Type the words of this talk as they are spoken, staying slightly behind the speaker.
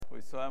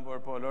Հուսով եմ, որ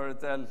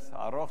բոլորդ էլ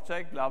առողջ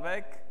եք, լավ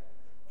եք,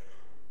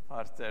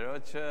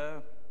 Փարթերոջը,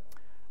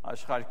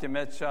 աշխարհի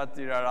մեջ շատ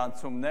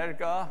իրարանցումներ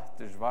կա,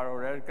 դժվար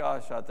օրեր կա,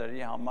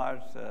 շատերի համար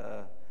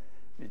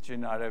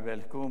միջին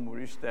արևելքում,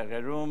 ուրիշ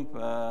տեղերում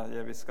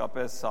եւ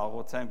իսկապես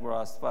աղոթենք, որ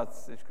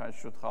Աստված ինչքան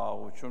շուտ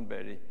խաղաղություն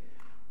բերի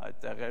այդ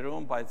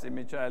տեղերում, բայց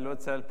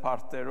իմիջայլոց էլ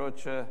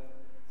Փարթերոջը,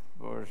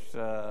 որ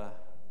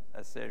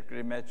այս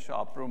երկրի մեջ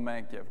ապրում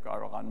ենք եւ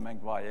կարողանում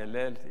ենք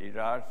վայելել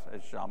իրար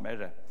այս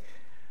ժամերը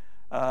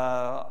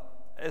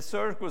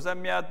Այսօր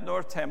կուզեմ մի հատ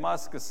նոր թեմա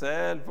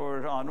սկսել,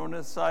 որ անունը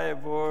սա է,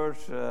 որ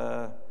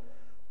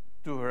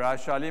դու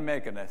հրաշալի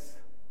մեկն ես։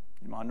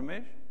 Իմանում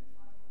ես?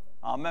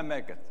 Ամեն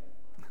մեկդ։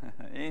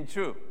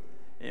 Ինչու՞։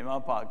 Հիմա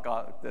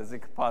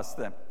դեզի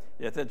կփաստեմ։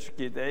 Եթե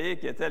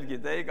չգիտեիք, եթե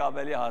գիտեիք,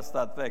 ավելի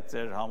հաստատվեք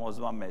ձեր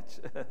համոզման մեջ։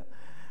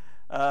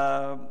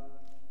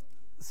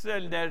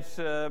 Սրելներ,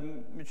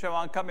 միջև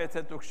անգամ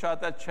եթե դուք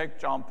շատ էլ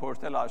չեք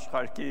ճամփորդել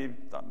աշխարհի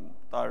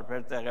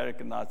տարբեր տեղերը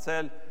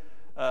գնացել,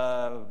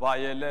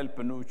 վայելել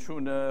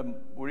բնությունը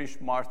ուրիշ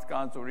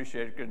մարդկանց, ուրիշ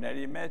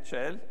երկրների մեջ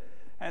էլ,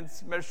 հենց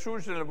մեր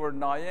շուրջը որ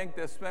նայենք,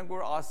 տեսնում ենք,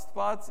 որ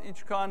Աստված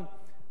ինչքան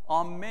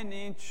ամեն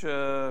ինչ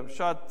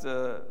շատ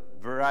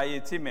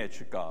variety մեջ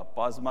կա,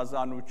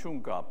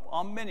 բազմազանություն կա,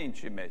 ամեն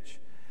ինչի մեջ։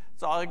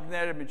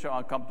 Ծաղիկները միջև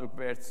անգամ դուք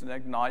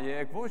վերցնեք,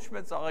 նայեք, ոչ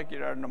մեծ ծաղիկ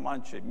իրար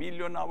նման չի,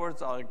 միլիոնավոր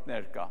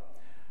ծաղիկներ կա։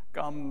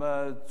 Կամ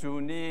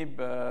ձյունի,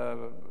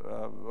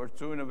 որ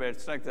ձյունը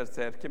վերցնեք ձեր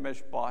ձեռքի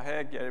մեջ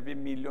պահեք, երևի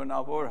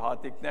միլիոնավոր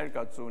հատիկներ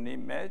կա ձյունի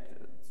մեջ,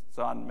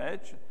 ձան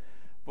մեջ,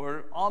 որ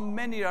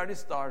ամեն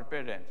իրարից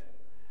տարբեր են։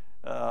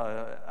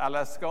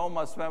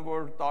 Ալասկայում ասում են,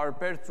 որ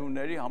տարբեր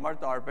ձյունների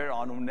համար տարբեր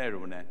անուններ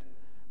ունեն,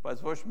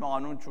 բայց ոչ մի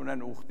անուն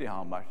չունեն ուխտի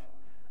համար։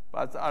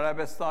 Բայց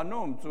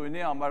Արաբստանում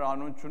ձյունի համար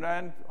անուն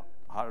չունեն,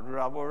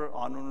 հարյուրավոր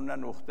անուն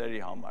ունեն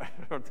ուխտերի համար,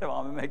 որտեղ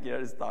ամեն մեկ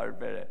իրարից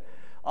տարբեր է։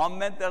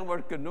 Ամեն տեղ որ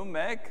գնում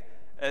եք,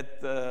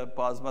 այդ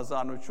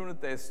բազմազանությունը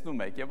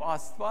տեսնում եք եւ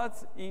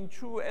Աստված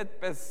ինչու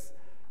այդպես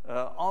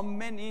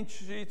ամեն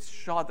ինչից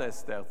շատ է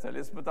ստեղծել։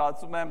 Ես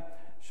մտածում եմ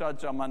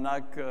շատ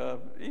ժամանակ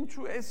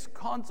ինչու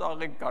այսքան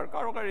ծաղիկ կար,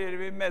 կարող էր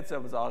երևի մեծ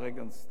ծաղիկ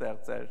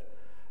ստեղծել,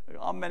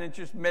 ամեն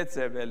ինչից մեծ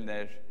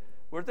եվելներ,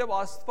 որտեղ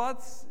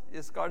Աստված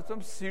ես կարծում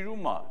եմ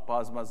սիրում է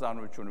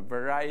բազմազանությունը,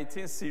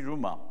 variety-ին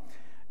սիրում է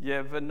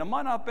եւ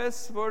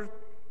նմանապես որ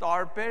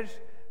տարբեր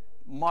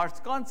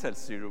մարդկանց էլ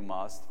սիրում է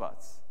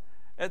Աստված։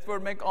 Այդ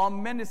որ մենք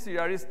ամենից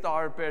իրարից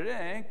տարբեր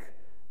ենք,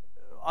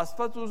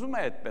 Աստված ուզում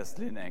է այդպես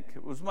լինենք,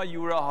 ուզում է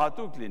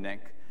յուրահատուկ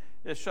լինենք։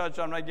 Ես շատ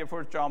ժամանակ երբ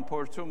որ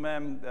ճամփորդում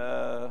եմ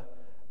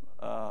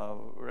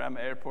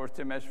ուրեմն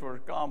airport-ի մեջ որ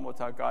կամ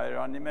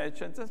օդակայարանի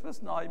մեջ, այնպես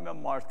նայում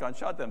եմ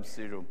մարդկանց, շատ եմ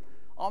սիրում։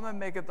 Ամեն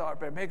մեկը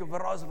տարբեր, մեկը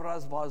վրազ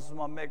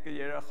վազում է, մեկը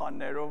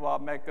երեխաներով է,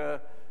 մեկը,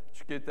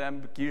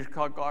 չգիտեմ, գիրք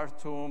է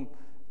կարդում,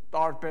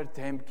 տարբեր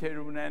դեմքեր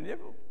ունեն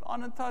եւ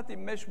անընդհատ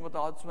իմ մեջ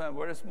մտածում եմ,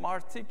 որ այս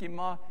մարդիկ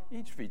հիմա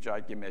ինչ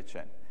վիճակի մեջ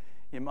են։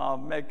 Հիմա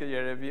մեկը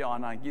երևի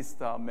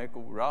անհանգիստ է,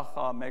 մեկը ուրախ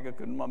է, մեկը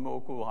գնում է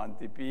մոկու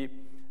հանդիպի,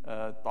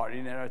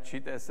 տարիները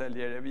չի տեսել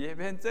երևի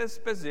եւ հենց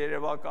այսպես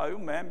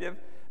երևակայում եմ եւ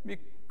մի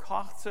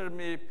քաղցր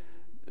մի,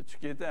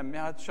 չգիտեմ,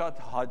 մի հատ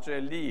շատ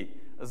հաճելի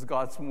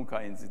զգացմունք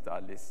է ինձ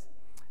տալիս։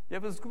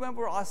 Եվ զգում եմ,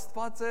 որ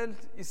Աստված էլ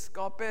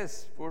իսկապես,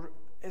 որ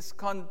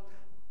այսքան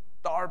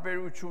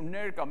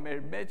տարբերություններ կա մեր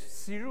մեջ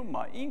սիրում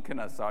է,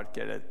 ինքն է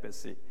սարքել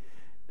այդպեսի։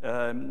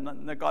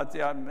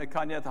 Նկատի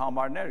քանի հատ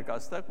համարներ կա,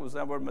 այստեղ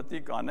ուզեմ որ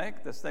մտիկ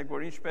անեք, տեսնեք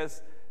որ ինչպես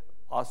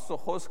Աստծո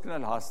խոսքն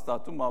էլ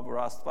հաստատում է, որ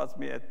Աստված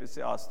մի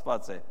այդպեսի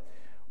Աստված է։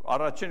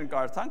 Առաջին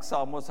կարդանք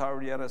Սաղմոս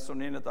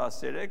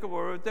 139:13,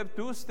 որովհետև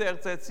դու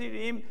ստեղծեցիր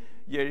իմ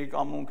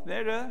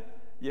երիկամունքները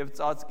եւ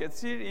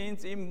ծածկեցիր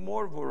ինձ իմ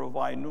մոր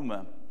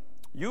որովայնումը։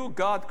 You,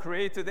 God,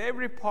 created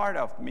every part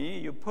of me.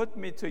 You put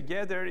me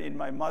together in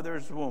my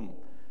mother's womb.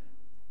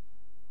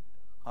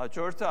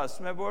 Հաջորդը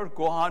ասում է, որ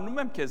գոհանում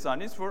եմ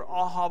քեզանից, որ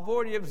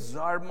ահավոր եւ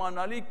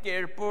զարմանալի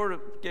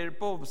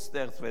կերպով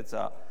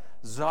ստեղծվեցա։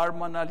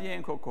 Զարմանալի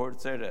են քո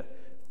գործերը.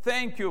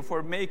 Thank you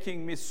for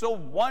making me so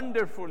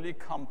wonderfully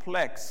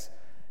complex.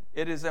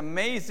 It is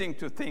amazing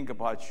to think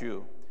about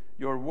you.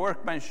 Your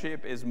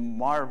workmanship is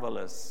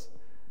marvelous.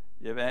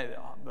 Եվ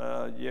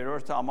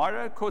երրորդ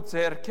համարը քո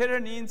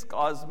ձեռքերն ինձ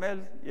կազմել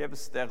եւ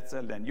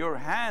ստեղծել են. Your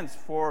hands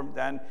formed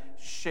and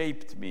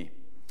shaped me.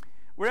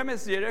 Ուրեմն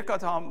այս երեք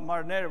հատ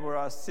համարները, որ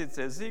ասացի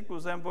ցեզի,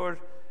 կուզեմ որ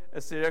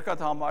այս երեք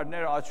հատ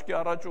համարները աչքի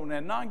առաջ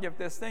ունենանք եւ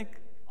տեսնենք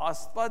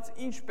Աստված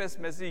ինչպես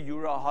մեզի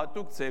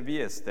յուրահատուկ ձևի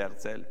է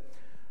ստեղծել.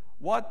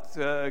 What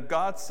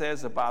God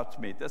says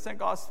about me.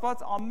 Տեսնենք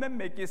Աստված ամեն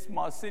մեկիս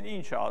մասին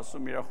ինչ է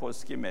ասում իր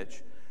խոսքի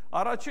մեջ։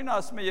 Առաջին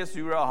ասում է ես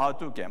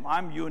յուրահատուկ եմ,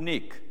 I'm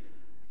unique.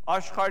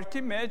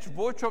 Աշխարհի մեջ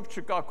ոչ ոք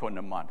չկա քո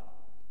նման։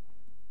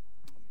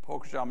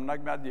 փոքր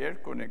ժամանակ մի հատ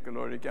երկ ունի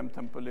կլորիկ եմ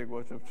թմփլիկ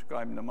ոչով չկա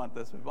իմ նման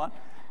տեսվի բան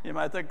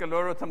հիմա եթե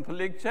կլորո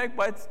թմփլիկ չեք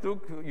բայց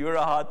դուք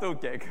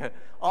յուրահատուկ եք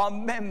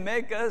ամեն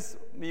մեկս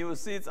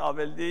մյուսից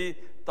ավելի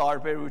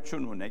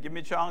տարբերություն ունենք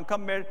իմիջի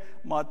անգամ մեր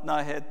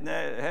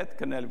մատնահետներ հետ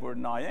կնել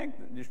որ նայենք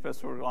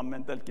ինչպես որ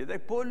ամեն տեղ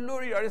գիտեք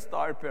բոլորը իրարից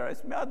տարբեր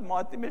այս մի հատ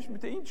մատի մեջ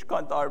մի թե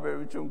ինչքան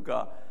տարբերություն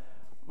կա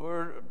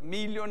որ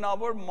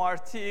միլիոնավոր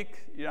մարդիկ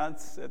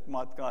իրանց այդ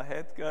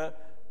մատնահետը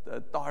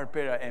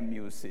տարբեր է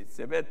մյուսից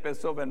եւ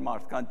այդպեսով են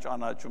մարդկան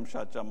ճանաչում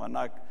շատ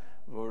ժամանակ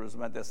որ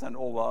ուզում են տեսնել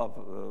ով է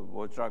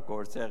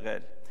ոչրագործ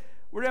եղել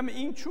ուրեմն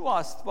ինչու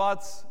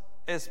Աստված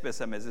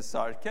այսպես է մեզ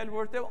սարքել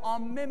որտեղ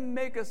ամեն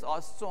մեկս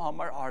Աստծո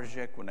համար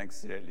արժեք ունենք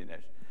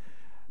սիրելիներ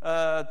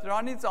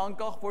դրանից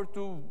անկախ որ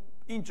դու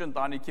ինչ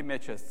ընտանիքի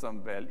մեջ ես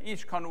ծնվել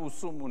ինչքան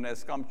ուսում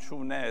ունես կամ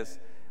չունես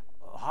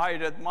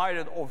հայրդ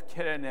մայրդ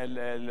ովքեր են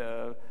ելել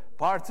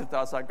բարձր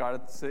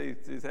դասակարգից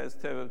ես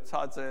թե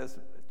ցած ես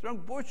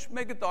դրանք ոչ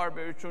մեկը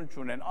տարբերություն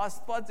չունեն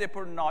Աստված երբ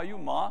որ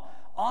նայում է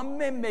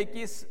ամեն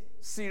մեկից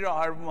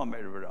սիրահարվում է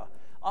մեր վրա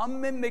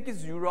ամեն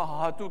մեկից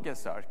յուրահատուկ է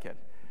սարքել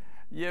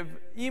եւ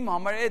իմ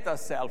համար այդ է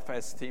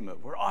self-esteem-ը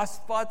որ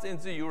Աստված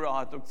ինձ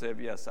յուրահատուկ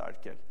ձևի է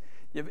սարքել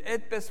եւ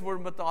այդպես որ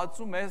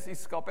մտածում ես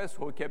իսկապես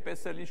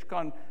հոգեպես էլ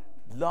ինչքան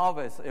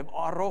լավ ես եւ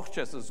առողջ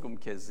ես զգում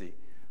քեզի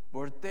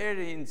որ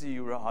Տերը ինձ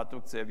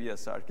յուրահատուկ ձևի է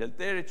սարքել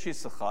Տերը չի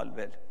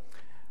սխալվել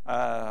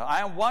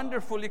I am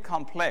wonderfully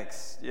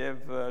complex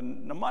եւ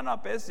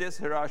նմանապես ես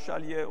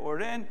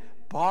հրաշալիորեն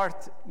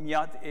բարդ մի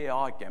հատ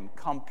էակ եմ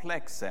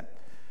complex եմ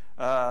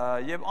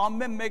եւ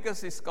ամեն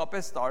մեկս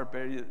իսկապես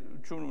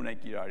տարբերություն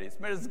ունենք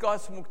իրարից մեր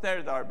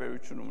զգացմունքները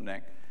տարբերություն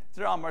ունենք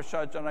դրա համար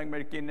շատ ճանաք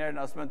մեր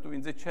կիներն ասում են դու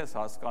ինձ չես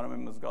հասկանում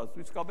եմ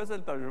զգացում իսկապես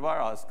էլ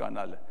դժվար է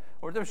հասկանալը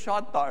որովհետեւ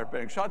շատ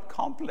տարբեր ենք շատ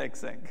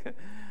complex ենք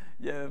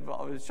եւ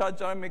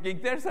շատ ճանաք մենք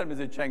ինքներս էլ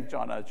մեզ չենք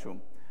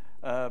ճանաչում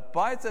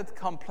բայց այդ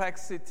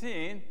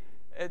complexity-ին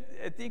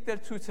այդ ինքն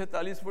էլ ցույց է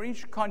տալիս որ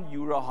ինչքան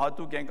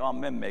յուրահատուկ ենք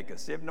ամեն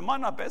մեկս եւ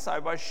նմանապես I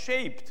was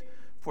shaped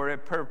for a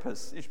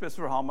purpose ինչպես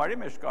որ համարի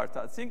մեջ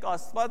կարդացինք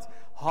Աստված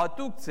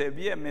հատուկ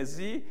ձևի է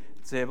մեզի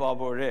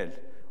ձևավորել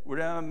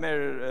ուրեմն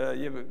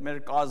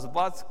մեր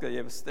կազմվածքը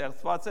եւ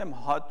ստեղծված եմ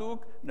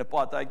հատուկ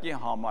նպատակի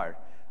համար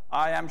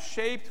I am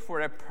shaped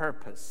for a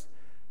purpose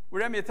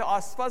ուրեմն եթե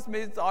Աստված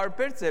մեզ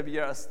տարբեր ձևի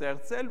է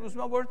ստեղծել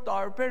ուզում եմ որ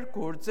տարբեր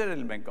գործեր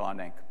էլ մենք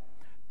անենք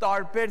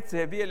տարբեր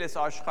ձևի էլ այս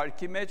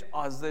աշխարհի մեջ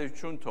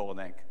ազդեցություն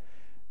թողնենք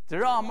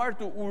դրա համար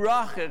դու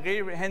ուրախ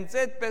եղիր հենց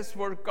այդպես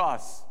որ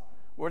կաս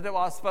որտեղ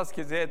Աստված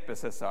քեզ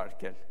այդպես է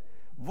սարքել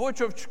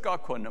ոչով չկա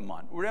քո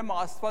նման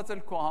ուրեմն Աստված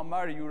էլ քո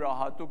համար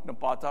յուրահատուկ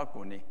նպատակ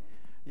ունի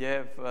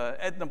եւ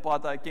այդ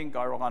նպատակին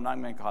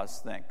կարողանանք մենք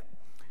հասնենք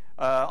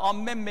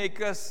ամեն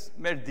մեկս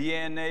մեր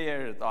DNA-ը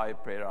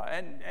տարբեր է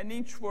այն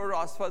ինչ որ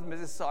Աստված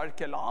մեզ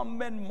սարքել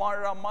ամեն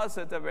մանրամաս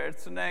հետը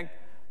վերցնենք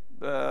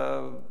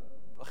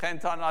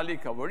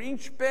խենթանալիքա որ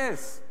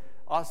ինչպես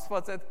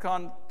Աստված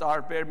այդքան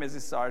տարբեր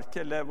մեզի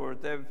սարքել է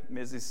որովհետև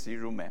մեզի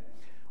սիրում է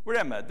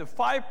ուրեմն the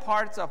 5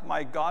 parts of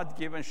my God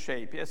given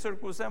shape այսօր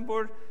կուզեմ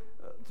որ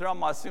դրա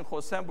մասին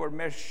խոսեմ որ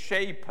մեր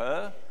shape-ը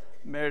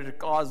մեր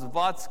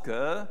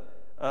կազմվածքը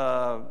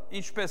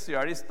ինչպես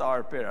իրարից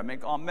տարբեր է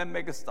մենք ամեն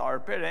մեկս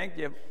տարբեր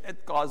ենք եւ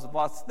այդ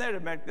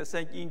կազմվածքները մենք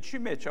տեսենք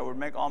ինչի մեջ է որ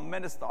մենք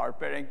ամենս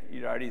տարբեր ենք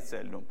իրարից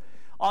ելնում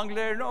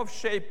անգլերենով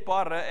shape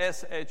բառը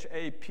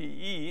SHAPE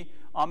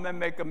ամեն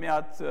մեկը մի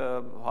հատ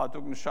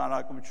հատուկ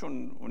նշանակություն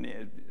ունի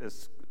այս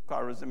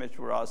կարոզի մեջ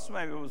որ ասում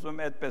եմ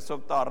ուզում եմ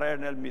այդպեսով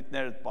տառերն էլ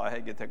միտներդ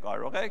պահեք եթե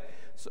կարող եք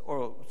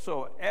so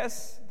S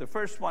the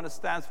first one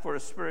stands for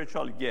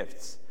spiritual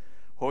gifts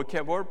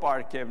հոգևոր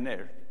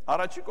պարգևներ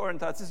Առաջի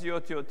Կորինթացիս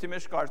 7:7-ի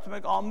մեջ կարդում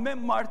ենք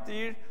ամեն մարդ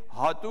իր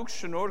հատուկ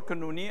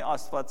շնորհքն ունի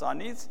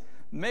Աստվածանից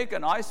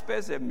մեկն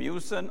այսպես եւ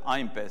մյուսն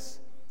այնպես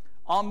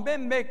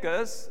ամեն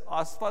մեկս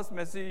Աստված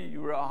մեզի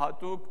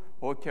յուրահատուկ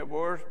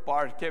հոգևոր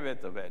պարգև է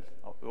տվել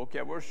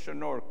հոգևոր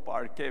շնորհք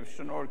պարգև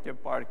շնորհք եւ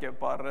պարգև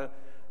բառը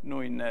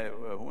նույնն է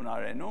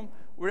հունարենում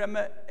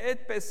ուրեմն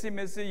այդպեսի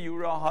մեզի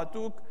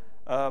յուրահատուկ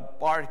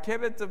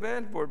պարգև է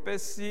տվել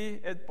որպեսզի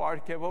այդ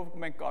պարգևով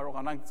մենք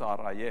կարողանանք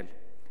ծառայել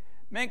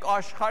մենք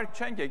աշխարհ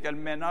չենք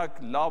եկել մենակ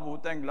լավ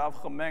ուտենք լավ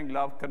խմենք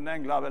լավ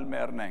քնենք լավ էլ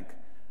մեռնենք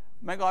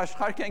մենք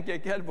աշխարհ ենք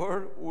եկել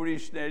որ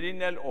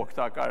ուրիշներին էլ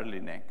օգտակար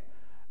լինենք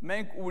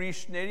մենք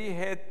ուրիշների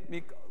հետ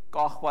մի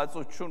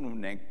կախվածություն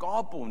ունենք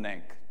կապ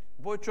ունենք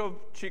ոչով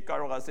չի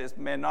կարող ասես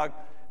մենակ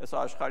այս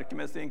աշխարհի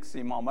մեջ ինքս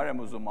իմ համար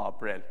եմ ուզում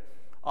ապրել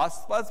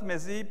Աստված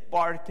մեզի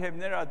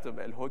պարգևներ ա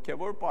տվել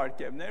հոգևոր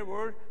պարգևներ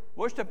որ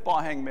ոչ թե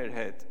պահենք մեր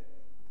հետ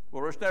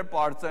որոշներ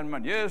բարձրանում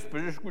են ես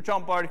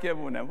բժշկության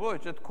պարգև ունեմ ոչ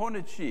այդ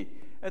քոնը չի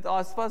այդ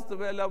Աստված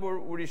տվել է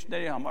որ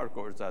ուրիշների համար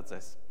գործած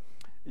ես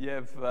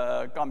եւ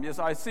կամ ես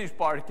այսինչ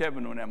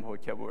պարգևն ունեմ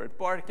հոգևոր այդ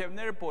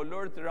պարգևները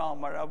բոլոր դրա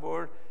համար է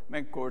որ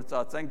մենք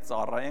գործածենք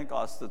ծառայենք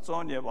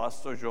Աստծուն եւ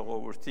Աստծո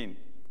ժողովրդին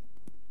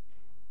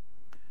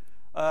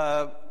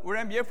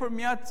ուրեմն երբ որ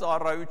մի հատ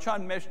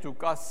ծառայության մեջ դու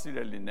կաս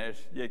սիրելիներ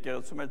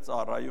եկեղեցում ես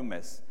ծառայում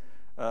ես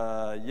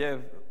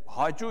եւ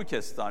հաճույք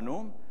ես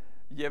ստանում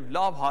եւ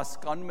լավ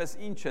հասկանում ես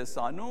ինչ ես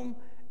անում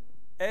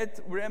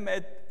այդ ուրեմն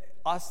այդ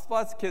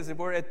Աստված քեզ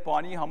որ այդ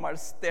բանի համար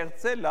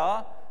ստեղծել է,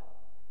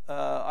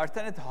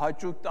 արդեն այդ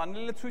հաճույք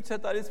տանելը ցույց է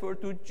տալիս, որ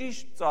դու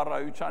ճիշտ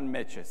ծառայության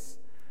մեջ ես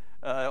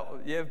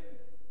եւ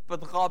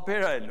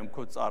պատղաբեր այլում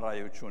քո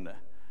ծառայությունը։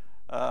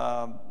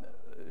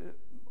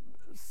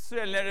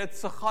 Սիրելիներ, այդ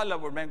սխալը,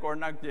 որ մենք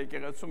օրինակ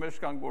եկեղեցու մեջ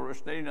կան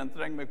որոշներին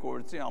ընտրենք մեկ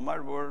գործի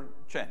համար, որ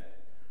չեն։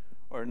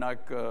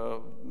 Օրինակ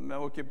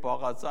մեկի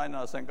բաղաձայն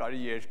ասենք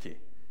արի երկի։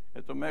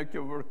 Հետո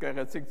մեկը որ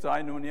գեղեցիկ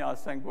ձայն ունի,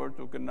 ասենք որ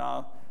դու գնա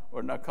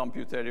օրինակ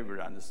համբյուտերի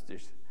վրա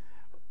նստիր։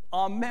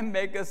 Ամեն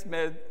մեկս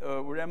մեր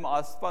ուրեմն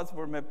Աստված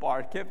որ մեր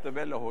պարգև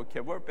տվել է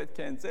հոգևոր, պետք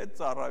է հենց այդ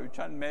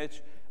ծառայության մեջ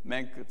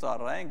մենք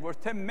ծառայենք, որ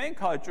թե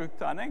մենք հաճույք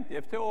տանենք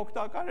եւ թե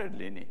օգտակար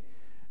լինի։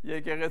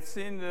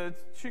 Եկեղեցին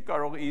չի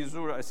կարող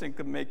իզուր,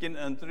 այսինքն մեկին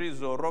ընտրի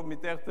զորով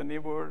միտեղ տնի,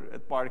 որ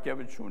այդ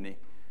պարգևը չունի։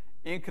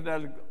 Ինքն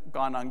էլ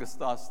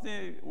կանհանգստացնի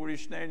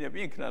ուրիշներին եւ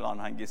ինքն էլ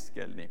անհանգիստ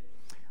կլինի։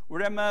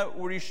 Ուրեմն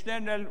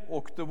ուրիշներն էլ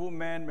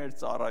օգտվում են մեր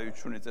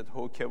ծառայությունից, այդ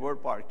հոգևոր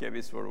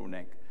պարգևից, որ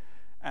ունենք։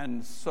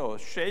 And so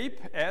shape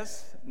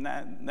S,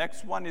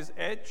 next one is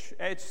H.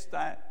 H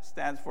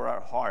stands for our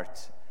heart.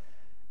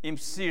 Իմ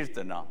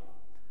սիրտն է։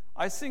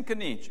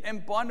 Այսինքն ինչ, այն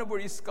բանը,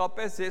 որ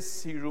իսկապես ես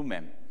սիրում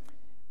եմ,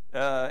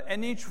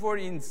 այն ինչ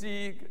որ ինձի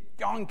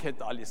կյանք է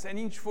տալիս,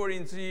 այն ինչ որ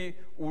ինձի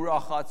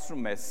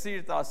ուրախացնում է,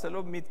 սիրտ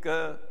ասելով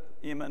միտքը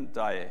իմն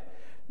դա է։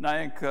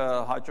 Նայենք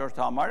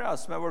հաջորդ համարը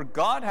ասում է, որ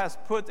God has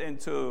put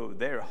into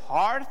their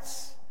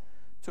hearts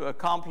to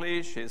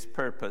accomplish his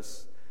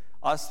purpose.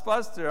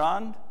 Աստված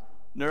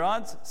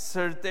նրանց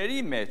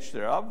սրտերի մեջ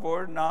դրավ,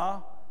 որ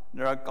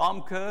նրա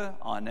կամքը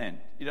անեն,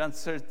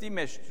 իրանց սրտի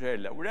մեջ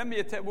դրել է։ Ուրեմն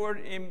եթե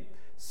որ իմ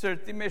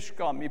սրտի մեջ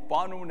կա մի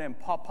բան ունեմ,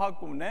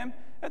 փափակ ունեմ,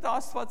 դա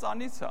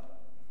Աստվածանից է։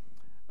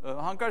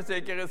 Հանկարծ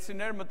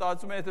եկեղեցիներ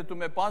մտածում են, եթե դու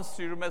մի բան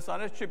սիրում ես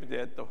անես, չի պետք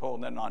է այդ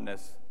հողնեն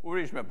անես,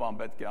 ուրիշ մի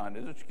բան պետք է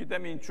անես,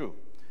 չգիտեմ ինչու։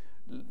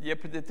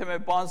 Եթե մի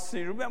բան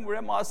սիրում եմ,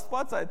 ուրեմն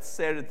Աստված այդ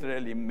սերը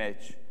դրել իմ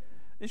մեջ։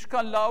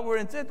 Ինչքան լավ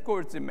որ ինձ այդ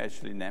գործի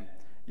մեջ լինեմ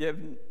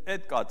եւ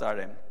այդ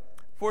կատարեմ։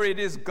 For it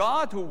is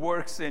God who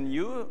works in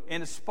you,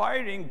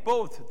 inspiring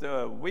both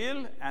the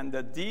will and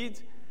the deed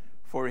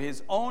for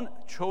his own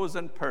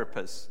chosen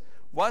purpose.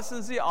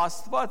 Վասնզի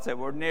Աստված է,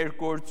 որ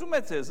ներգործում է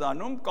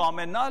ցեզանում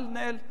կամենալն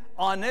էլ,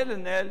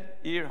 անելն էլ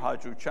իր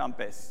հաճության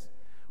պես։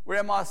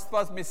 Ուրեմն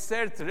Աստված մի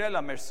սեր դրել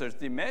է մեր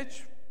սրտի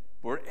մեջ,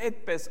 որ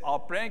այդպես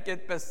ապրենք,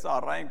 այդպես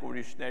ծառայենք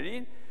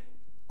ուրիշներին,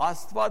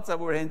 Աստվածը,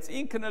 որ հենց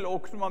ինքն էլ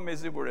օգնում է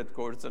մեզի, որ այդ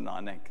գործն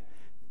անենք։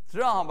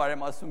 Դրա համար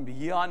եմ ասում,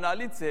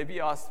 հիանալի ձևի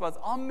Աստված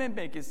ամեն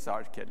մեկից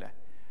սարքել է։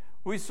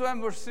 Հույսով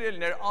եմ, որ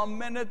սիրելիներ,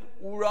 ամենը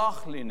ուրախ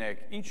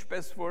լինեք,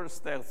 ինչպես որ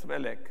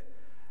ստեղծվել եք։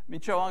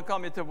 Մինչև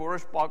անգամ եթե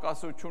որոշ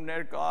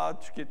պակասություններ կա,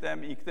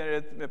 չգիտեմ,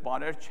 ինքներդ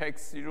բաներ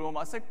չեք սիրում,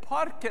 ասեք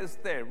փառք ես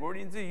Տեր, որ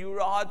ինձ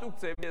յուրահատուկ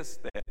ձևի է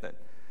ստեղծել։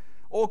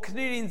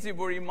 Օգնիր ինձ,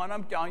 որ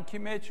իմանամ կյանքի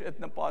մեջ այդ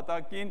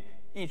նպատակին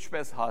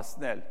ինչպես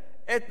հասնել։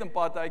 Այդ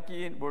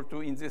նպատակին, որ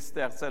դու ինձ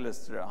ստեղծել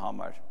ես դրա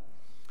համար։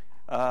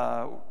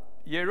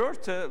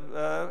 Երրորդը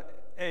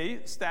A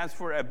stands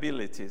for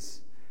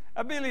abilities.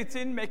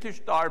 Ability-ն մեկ ինչ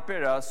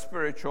տարբեր է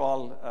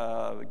spiritual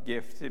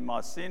gift-ի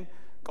մասին,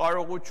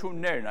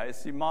 կարողություններն է,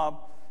 այս հիմա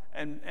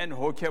այն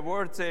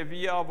հոգևոր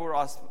ձևի է, որ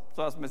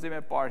Աստված մեզ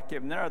մեր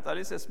պարգևներ է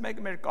տալիս, այս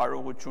մեկը մեր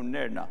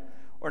կարողություններն է։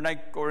 Օրինակ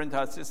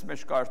Կորինթացիս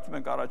մեջ կարդում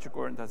ենք առաջի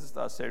Կորինթացիս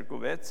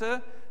 12:6-ը,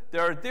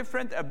 there are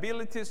different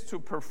abilities to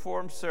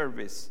perform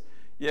service,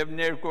 եւ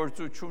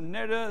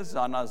ներգործությունները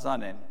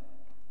զանազան են։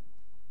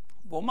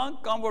 Ոմանք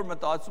կան, որ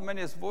մտածում են,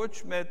 ես ոչ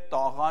մեկ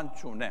տաղանդ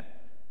չունեմ։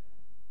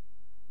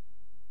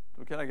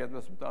 Դուք եք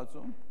այդպես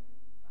մտածում։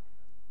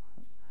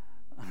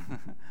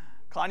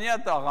 Քանի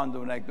տաղանդ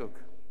ունեք դուք։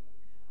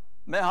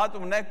 Մի հատ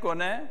ունեք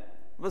գոնե,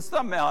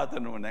 վստահ մի հատ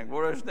ունենք,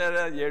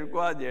 որոշները 2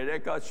 հատ,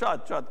 3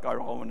 հատ, շատ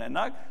կարող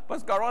ունենաք,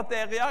 բայց կարող է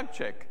տեղյակ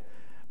չեք։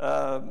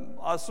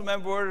 Ասում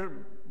եմ, որ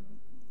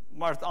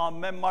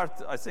ամեն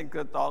մարդ,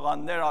 այսինքն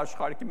տաղանդներ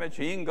աշխարհի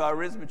մեջ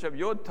 500-ից մինչև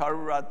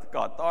 700 հատ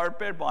կա,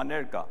 տարբեր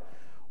բաներ կա։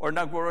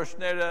 Օրինակ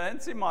որոշները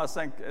հենց հիմա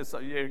ասենք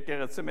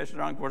եկեղեցի մեջ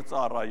նրանք որ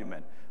ծառայում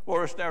են։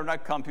 Որոշները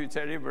օրինակ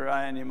համբյուտերի վրա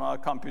են, հիմա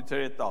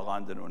համբյուտերի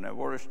տաղանդ ունեն,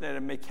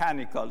 որոշները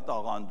mechanical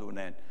տաղանդ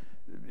ունեն։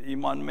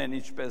 Իմանում են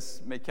ինչպես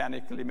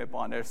mechanically մի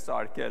բաներ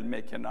սարքել,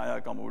 մեքենայա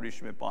կամ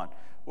ուրիշ մի բան։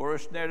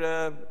 Որոշները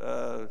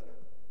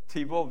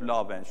թիվով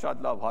լավ են,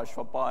 շատ լավ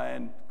հաշվապահ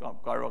են,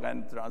 կարող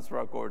են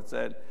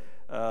տրանսֆերագործել,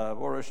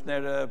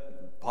 որոշները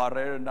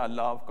բառերն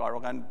լավ,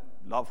 կարող են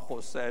լավ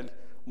խոսել,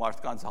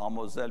 մարդկանց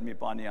համոզել մի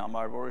բանի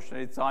համար,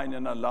 որոշների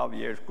ձայնը լավ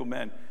երգում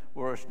են,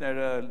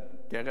 որոշները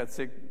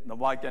գեղեցիկ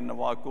նվագ են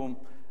նվագում,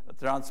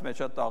 դրանց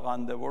մեջ է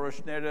տաղանդը,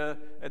 որոշները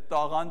այդ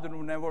տաղանդն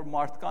ունեն, որ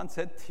մարդկանց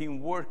հետ team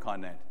work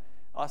անեն։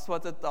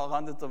 Աստվածը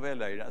տաղանդը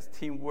տվել է իրաց,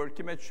 team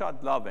work-ի մեջ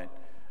շատ լավ են։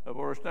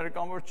 Որոշները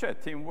կան, որ չէ,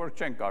 team work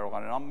չեն կարող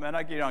անել,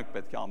 մենակ իրանք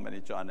պետք է ամեն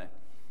ինչ անեն։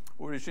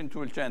 Ուրիշին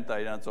թույլ չեն տա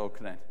իրանց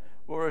օգնեն։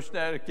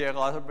 Որոշները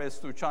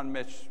գեղարվեստության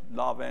մեջ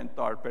լավ են,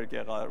 տարբեր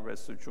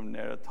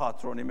գեղարվեստությունները,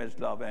 թատրոնի մեջ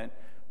լավ են,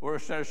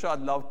 որոշները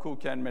շատ լավ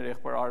քուք են, մեր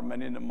եղբայր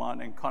Արմենի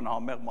նման, այնքան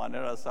համեղ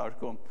մաներ է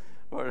սարքում,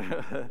 որ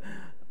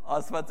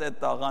Աստված այդ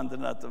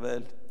տաղանդն է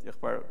տվել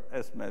եղբայր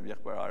էս մեր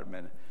եղբայր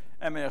Արմենը։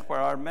 Եմ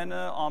եղբայր Արմենը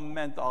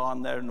ամեն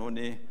տաղանդներն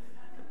ունի։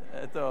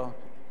 Հետո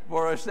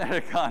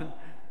որոշները կան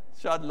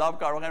շատ լավ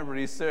կարող են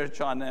research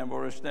անեն,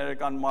 որոշները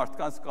կան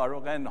մարդկանց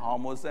կարող են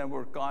համոզեն,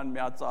 որ կան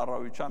մի հատ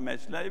ծառայության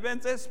մեջ լավ,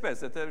 ինձ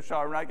էսպես, եթե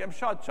շարունակեմ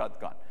շատ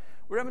կան։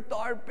 Ուրեմն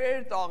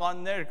տարբեր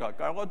տաղանդներ կա,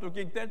 կարող է դուք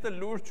ինքներդ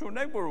լուրջ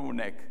չունեք, որ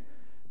ունեք։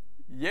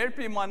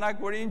 Երբ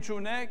իմանաք, որ ինչ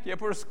ունեք,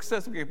 երբ որ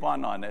սկսես մի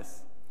բան անես։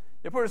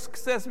 Երբ որ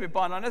սկսես մի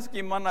բան անես,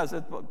 կիմանաս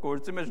այդ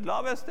գործի մեջ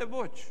լավ ես, թե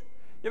ոչ։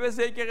 Եվ այս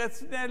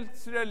եկեղեցին էլ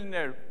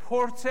սիրելիներ,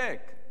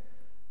 փորձեք։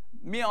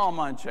 Մի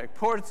ամանչեք,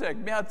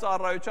 փորձեք, մի հատ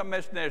ծառայության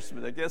մեջ ներս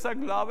մտեք։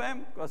 Եսակ լավ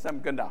եմ, կասեմ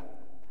գնա։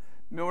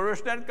 Մի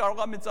որոշներ կարող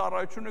է մի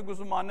ծառայությունը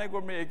գուզում անեք,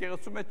 որ մի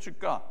եկեղեցու մեջ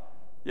չկա։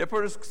 Երբ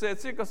որ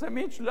սկսեցի,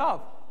 կասեմ ինչ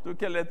լավ,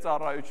 դուք էլ այդ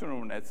ծառայությունը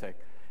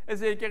ունեցեք։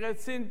 Այս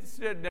եկեղեցին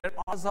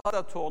ազատ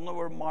է թողնում,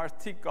 որ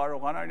մարդիկ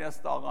կարողանան իրենց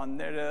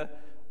տաղանդները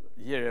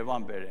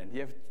Երևան բերեն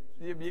եւ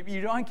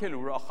իրանք էլ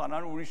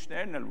ուրախանան,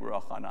 ուրիշներն էլ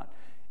ուրախանան։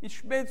 Ինչ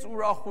մեծ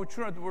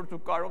ուրախություն է, որ դու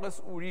կարող ես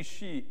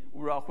ուրիշի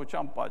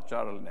ուրախության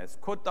պատճառը լինես։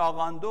 Քո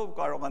տաղանդով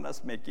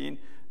կարողանաս մեկին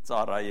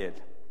ծառայել։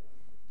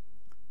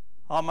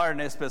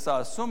 Համարն էսպես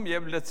ասում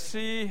եւ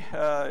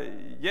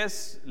ես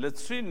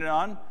լցրի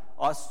նրան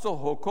Աստծո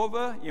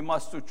հոգովը,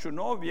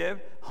 իմաստությունով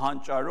եւ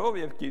հանճարով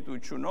եւ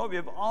գիտությունով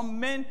եւ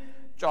ամեն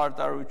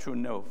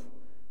ճարտարությունով.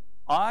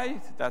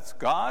 I, that's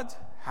God,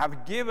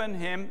 have given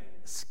him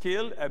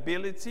skill,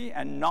 ability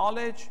and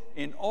knowledge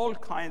in all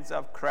kinds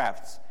of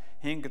crafts.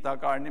 5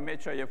 տակարանի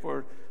մեջ է, երբ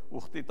որ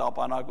ուխտի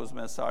տապանակ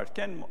ուզում են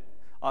սարքեն,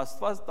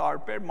 Աստված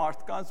տարբեր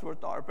մարդկանց, որ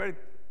տարբեր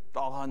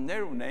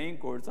տաղանդներ ունեին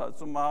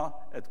գործածում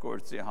այդ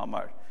գործի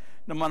համար։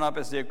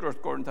 Նմանապես 2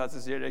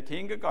 Կորինթացիս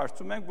 3:5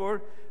 կարծում ենք,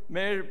 որ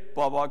մեր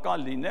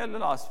բավական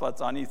լինելը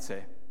Աստվածանից է։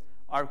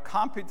 Our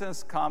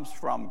competence comes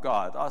from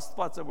God.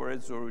 Աստվածը որ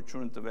այդ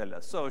զորությունը տվել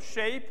է։ So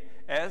shape,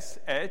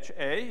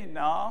 S-H-A,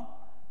 now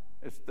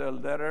it's the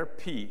letter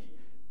P.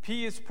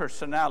 P is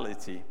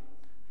personality.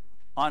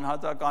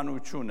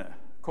 Անհատականությունը,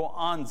 քո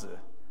անձը։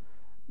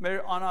 Մեր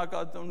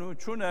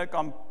անհատականությունը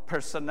կամ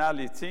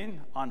personality-ին,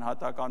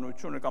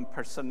 անհատականությունը կամ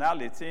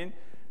personality-ին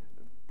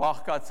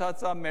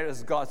բաղկացած է մեր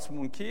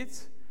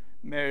զգացմունքից,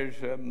 մեր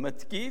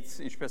մտքից,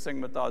 ինչպես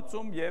ենք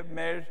մտածում, եւ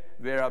մեր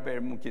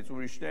վերաբերմունքից,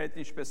 ուրիշների հետ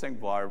ինչպես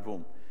ենք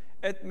վարվում։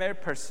 Այդ մեր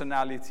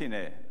personality-ն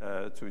է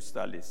ցույց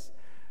տալիս։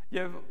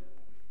 Եվ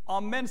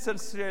ամեն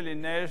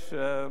սիրելիներ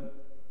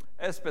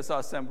Այսպես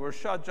ասեմ, որ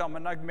շատ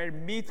ժամանակ մեր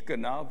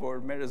միտքն է,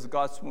 որ մեր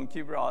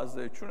զգացմունքի վրա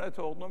ազդեցություն է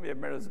թողնում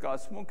եւ մեր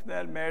զգացմունքն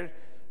էլ մեր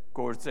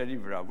գործերի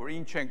վրա, որ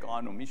ինչ ենք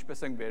անում,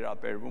 ինչպես ենք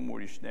վերաբերվում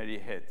ուրիշների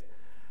հետ։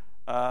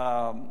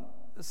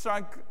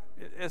 Սրանք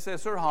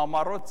այսօր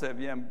համառոտ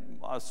ձև եմ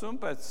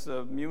ասում, բայց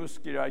մյուս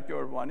կիրակի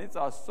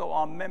օրվանից Աստծո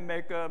ամեն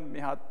մեկը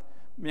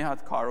մի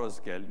հատ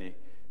քարոզ կելնի։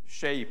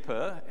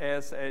 Shape-ը,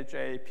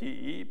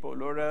 S-H-A-P-E,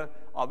 բոլորը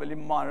ավելի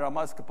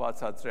մանրամաս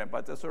կբացատրեմ,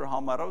 բայց այսօր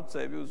համառոտ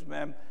ձևի ուզում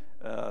եմ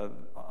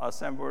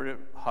ասեմ, որ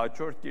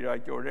հաջորդ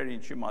կիրակի օրեր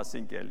ինչի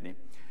մասին կելնի։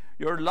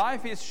 Your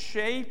life is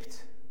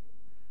shaped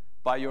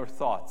by your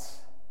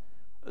thoughts.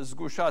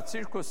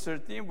 Զգուշացիր քո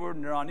սրտին, որ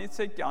նրանից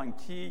է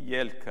կյանքի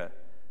ելքը։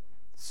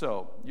 So,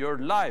 your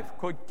life,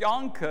 քո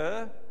կյանքը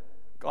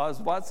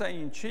կազմված է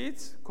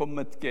ինչից, քո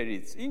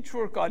մտքերից։ Ինչ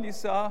որ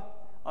գալիս է,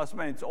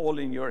 ասում են it's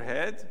all in your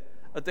head,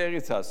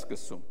 այդտեղից է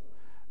սկսում։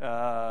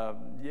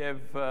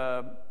 Եվ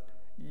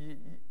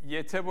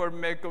Եթե որ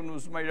մեկը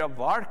ուզում է իր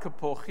վարքը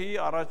փոխի,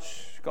 առաջ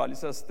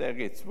գալիս է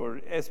ստեղից, որ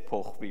այս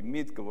փոխվի,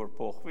 միտքը որ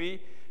փոխվի,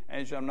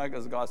 այն ժամանակ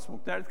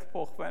զգացմունքները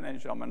կփոխվեն, այն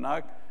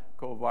ժամանակ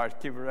քո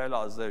վարքի վրա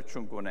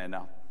ազդեցություն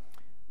կունենա։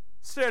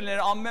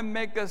 Սիրելիներ, ամեն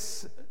մեկս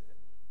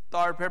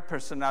տարբեր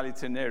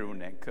personality-ներ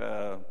ունենք,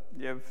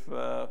 եւ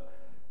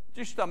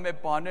ճիշտ է,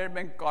 մեր բաներ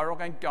մենք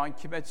կարող ենք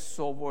կյանքի մեջ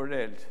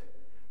սովորել,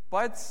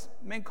 բայց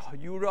մենք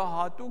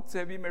յուրահատուկ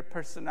ձևի մեր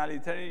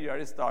personality-ները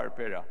իրարից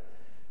տարբեր է։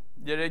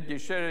 Երեք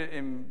գիշեր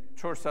իմ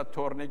 4 հատ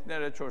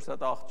թորնիկները, 4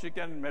 հատ աղջիկ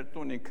են մեր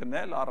տունին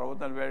քնել,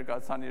 առավոտն վեր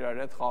կացան իրար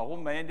հետ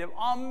խաղում էին եւ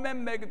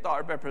ամեն մեկը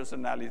տարբեր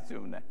personality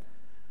ունեն։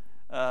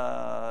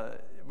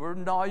 Որ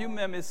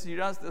նայում եմ ես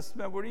իրանց,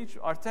 տեսնում եմ, որ ինչ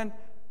արդեն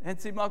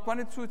հենց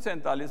իմականի ցույց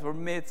են տալիս,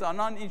 որ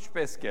մեծանան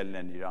ինչպես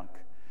կելնեն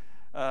իրանք։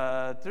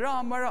 Դրա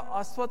համար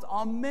Աստված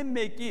ամեն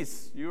մեկից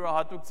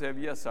յուրահատուկ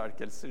ձևի է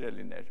սարքել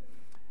սիրելիներ։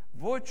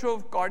 Ոչ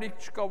ով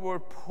կարիք չկա,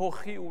 որ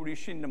փոխի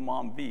ուրիշի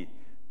նմանվի։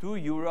 Դու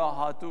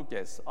յուրահատուկ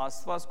ես,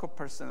 Աստված քո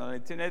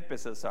personality-ն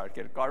այդպես է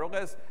սարքել, կարող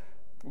ես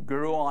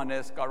grow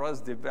անես, կարող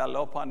ես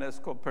develop անես,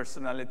 քո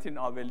personality-ն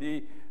ավելի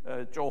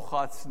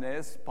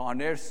ճոխացնես,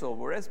 բաներ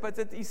սովորես,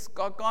 բայց այդ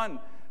իսկական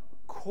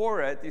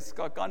core-ը, այդ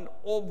իսկական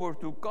ով որ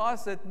դու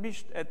կաս, այդ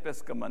միշտ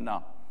այդպես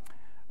կմնա։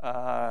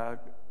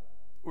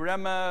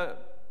 Ուրեմն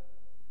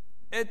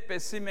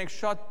այդպեսի մենք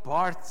շատ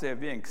բարդ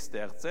ձևի ենք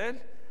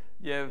ստեղծել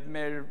եւ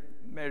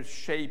մեր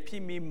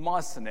shape-ի մի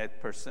մասն է այդ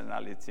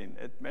personality-ն,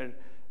 այդ մեր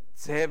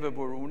ձևը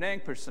որ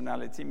ունենք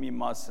personality մի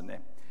մասն է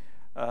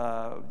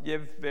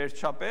եւ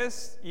վերջապես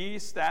E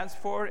stands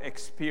for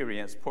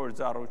experience,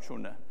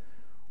 փորձառությունը։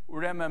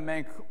 Ուրեմն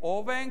մենք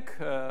ով ենք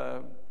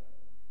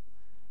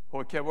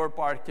հոգևոր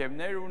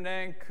պարգևներ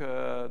ունենք,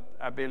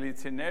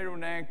 ability-ներ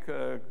ունենք,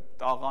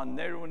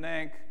 տաղանդներ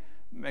ունենք,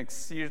 մենք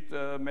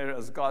սիրտը, մեր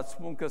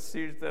զգացմունքը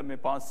սիրտը մի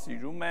բան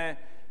սիրում է,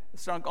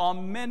 սրանք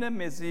ամենը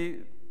մեզի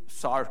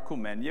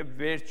սարքում են եւ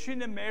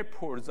վերջինը մեր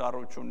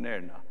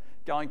փորձառություններն է։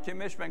 Կյանքի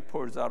մեջ մենք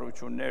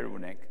փորձառություններ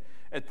ունենք։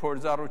 Այդ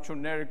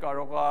փորձառությունները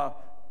կարող է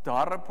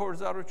դառը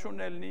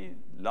փորձառություն լինի,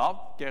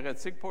 լավ,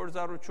 գեղեցիկ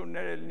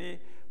փորձառություններ լինի,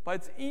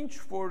 բայց ինչ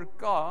որ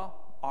կա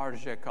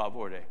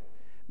արժեքավոր է։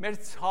 Մեր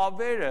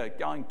ցավերը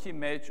կյանքի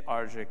մեջ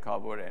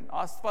արժեքավոր են։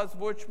 Աստված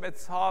ոչ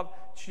մեծ ցավ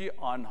չի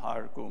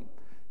անհարգում,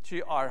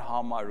 չի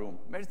արհամարում։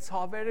 Մեր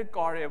ցավերը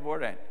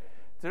կարևոր են։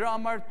 Դրա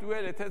համար դու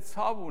էլ եթե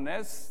ցավ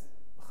ունես,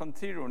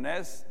 խնդիր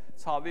ունես,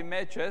 ցավի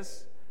մեջ ես,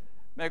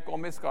 մեկ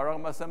կողմից կարող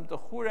եմ ասեմ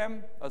տխուր եմ,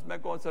 բայց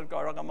մեկ կողմից էլ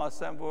կարող եմ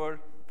ասեմ,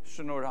 որ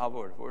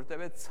շնորհավոր,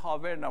 որտեղ այդ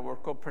ցավերն է,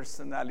 որ քո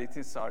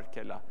personality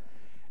սարքել է։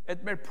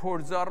 Այդ մեր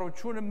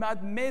փորձառությունը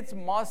մեծ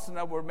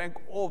մասն է, որ մենք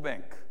ով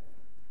ենք։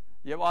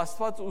 Եվ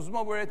Աստված ուզում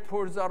է, որ այդ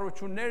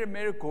փորձառությունները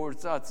մեր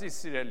գործածի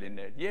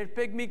սիրելիներ։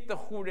 Երբեք մի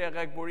տխուր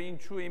եղեք, որ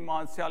ինչու իմ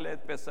անցյալը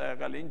այդպես է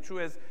եղել, ինչու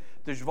ես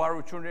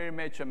դժվարությունների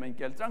մեջ եմ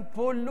ընկել։ Դրանք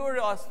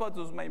բոլորը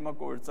Աստված ուզում է իմ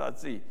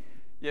գործածի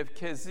եւ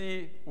քեզի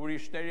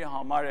ուրիշների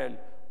համար էլ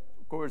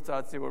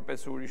գործածի,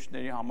 որպես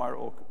ուրիշների համար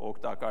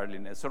օգտակար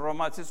լինես։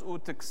 Հռոմացիս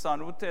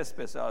 8:28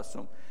 էսպես է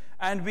ասում.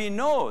 And we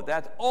know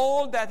that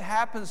all that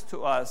happens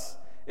to us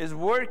is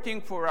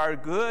working for our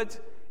good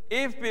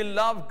if we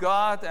love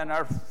God and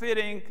are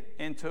fitting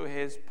into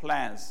his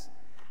plans.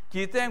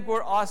 Գիտենք,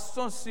 որ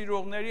Աստծուն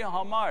սիրողների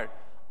համար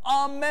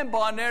ամեն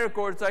բաները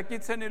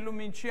գործակից են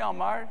ելում ինչի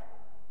համար,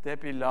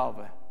 դեպի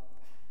լավը։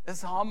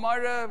 Այս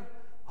համարը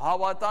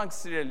հավատանք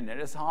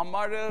սիրելիներ, այս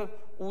համարը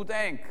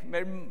ուտենք,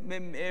 մեր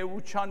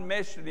էության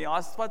մեջ լինի,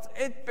 Աստված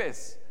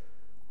այդպես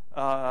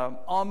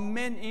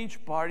ամեն ինչ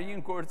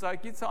բարին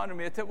գործակից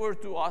անում, եթե որ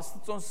դու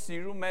Աստծուն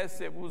սիրում ես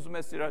եւ ուզում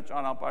ես իր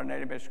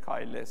ճանապարհների մեջ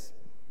քայլես։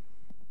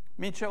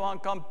 Մինչև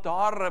անգամ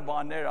դառը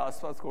բաներ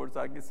Աստված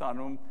գործակից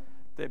անում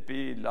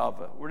դեպի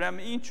լավը։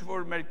 Ուրեմն ինչ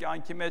որ մեր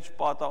կյանքի մեջ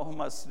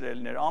պատահում է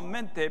սիրելիներ,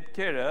 ամեն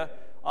դեպքերը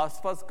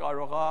Աստված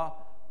կարող է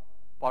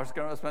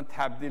բարձրացնել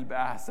թաբդիլ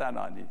բահսան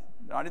անի։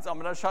 Դրանից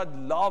ամենաշատ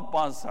լավ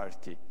բան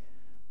սարքի։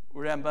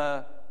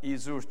 Ուրեմն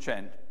իզուր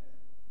չեն։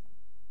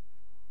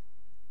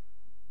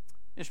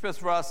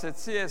 Ինչպես որ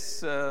ասեցի, ես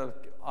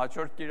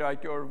հաջորդ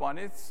կիրակի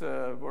օրվանից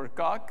որ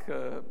կաք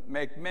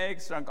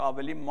մեկ-մեկ սրանք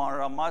ավելի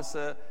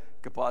մանրամասը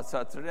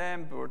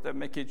կբացատրեմ, որտեղ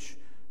մի քիչ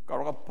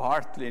կարող է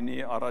բարդ լինի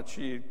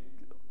առաջի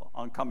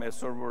անգամ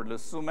այսօր որ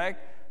լսում եք,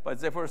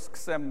 բայց երբ որ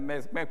սկսեմ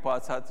մեկ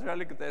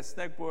բացատրել,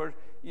 կտեսնեք, որ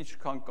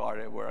ինչքան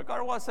կարևոր է։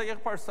 Կարող ասեք,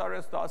 եղբայր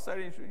Սարես դասեր,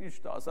 ինչ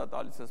դասա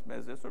տալիս ես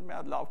մեզ, այսօր մի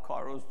հատ լավ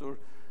քարոզ դուր,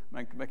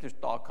 մենք մի քիչ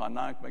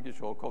տականանք, մի քիչ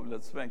հոգով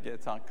լցվենք,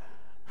 եթանք։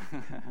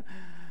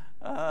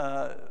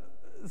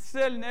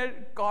 Սելներ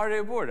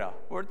կարևոր է,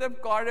 որտեղ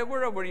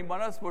կարևոր է, որ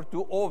իմանաս, որ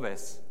դու ով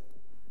ես,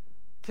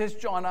 քեզ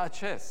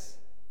ճանաչես։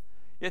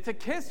 Եթե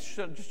քեզ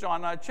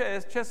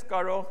ճանաչես, չես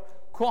կարող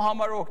քո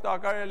համար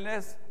օգտակար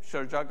լինես,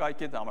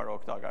 շրջակայքիդ համար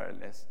օգտակար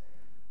լինես։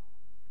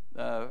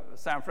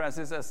 San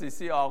Francisco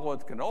Assisi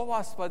աղոթքն, ով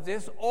Աստված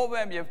ես, ով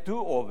եմ եւ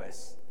դու ով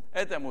ես։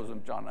 Այդ եմ ուզում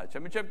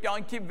ճանաչեմ։ Մինչև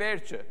կյանքի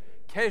վերջը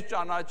քեզ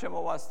ճանաչեմ,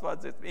 ով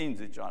Աստված ես,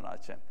 ինձ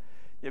ճանաչեմ։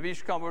 Եվ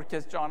ինչքան որ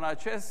քեզ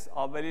ճանաչես,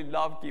 ավելի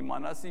լավ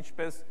կիմանաս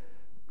ինչպես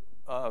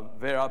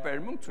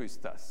վերաբերմունք ցույց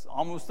տաս։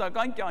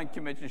 Ամուսնական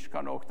կյանքի մեջ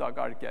ինչքան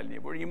օգտակար կլինի,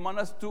 որ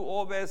իմանաս դու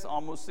ով ես,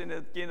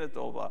 ամուսինդ, կինդ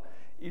ով է,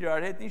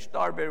 իրար հետ ինչ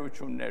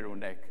տարբերություններ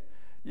ունեք։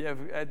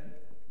 Եվ այդ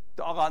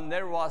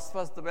տաղանդներ ու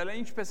Աստված տվել է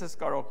ինչպես ես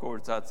կարող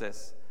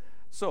գործածես։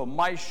 So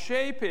my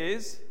shape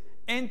is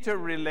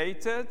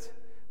interrelated,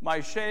 my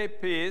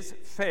shape is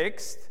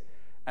fixed,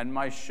 and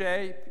my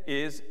shape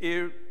is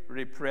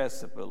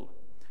irrepressible.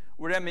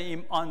 Ուրեմն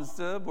իմ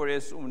անձը, որ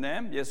ես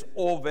ունեմ, ես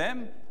ով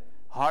եմ,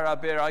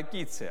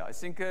 հարաբերակից է,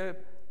 այսինքն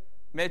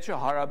մեջը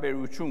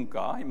հարաբերություն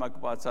կա, հիմա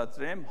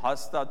կբացատրեմ,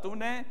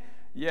 հաստատուն է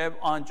եւ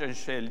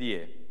անճնշելի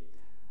է։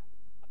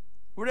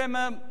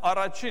 Ուրեմն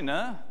առաջինը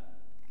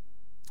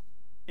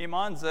իմ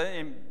անձը,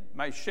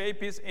 my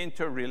shape is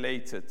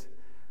interrelated.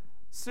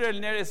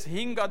 Սիրելիներս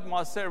 5 հատ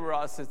մասեր որ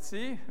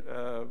ասեցի,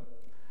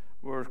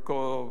 որ քո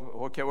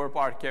հոգևոր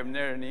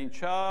պարգևներն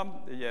ինչա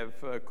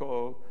եւ քո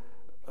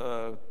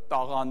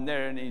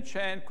տաղանդներն ինչ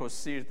են, քո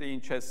սիրտը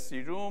ինչ է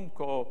սիրում,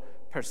 քո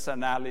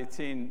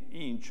personality-ն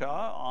ինչա,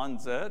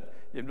 անձդ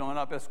եւ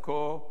նույնապես քո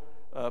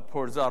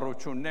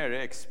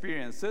փորձառությունները,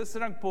 experiences,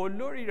 սրանք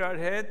բոլոր իրար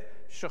հետ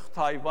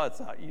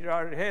շղթայված է,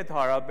 իրար հետ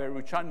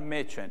հարաբերության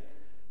մեջ են,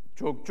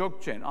 ջոկ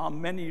չեն,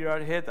 ամեն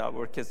իրար հետ է,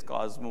 որ քեզ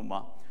կազմում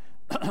է։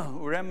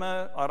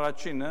 Ուրեմն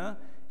առաջինը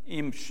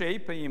իմ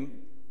shape-ը, իմ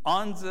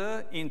անձը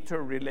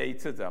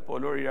interrelated է,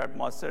 բոլոր իրար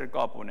մասերը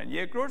կապ ունեն։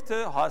 Երկրորդը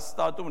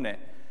հաստատուն է,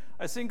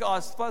 այսինքն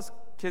Աստված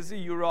քեզի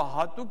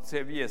յուրահատուկ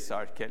ձևի է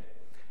սարքել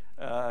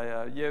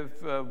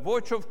եւ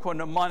ոչով քո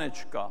նմանը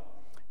չկա։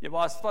 Եվ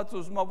Աստված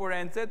ուզում է, որ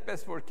հենց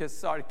այդպես որ քեզ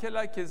սարքել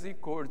է, քեզի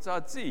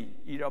գործածի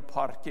իր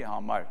փառքի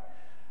համար։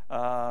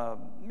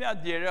 Մի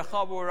հատ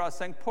երեխա, որ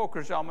ասենք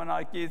փոքր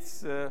ժամանակից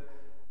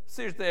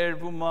սիրտը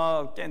երվում է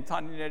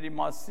կենթանիների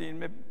մասին,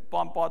 մի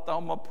բան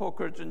պատահում է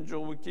փոքր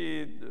ջնջողուկի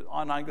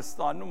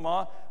անհանգստանում է,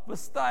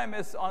 վստահ եմ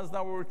այս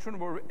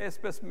անձնավորությունը, որ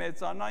այսպես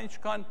մեծանա,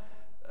 ինչքան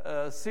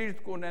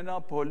սիրտ կունենա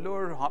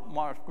բոլոր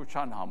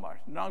մարդկության համար։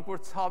 Նրանք,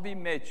 որ ցավի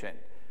մեջ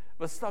են,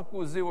 վստահ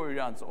կուզի, որ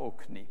իրանց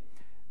օգնի։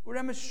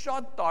 Ուրեմն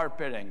շատ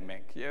տարբեր ենք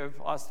մենք եւ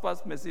Աստված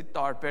մեզի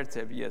տարբեր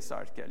ձևի է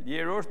սարքել։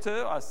 Երրորդը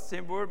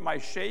ասեցին, որ my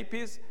shape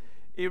is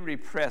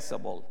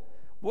irrepressible։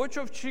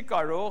 Ոչով չի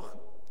կարող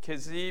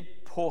քեզի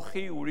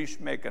փոխի ուրիշ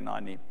մեկն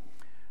անի։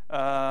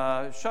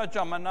 Շատ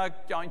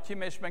ժամանակ կյանքի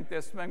մեջ մենք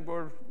տեսնում ենք,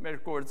 որ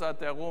մեր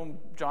գործատեղում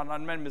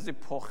ջանանում են մեզի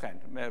փոխեն,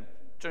 մեր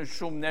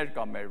ճնշումներ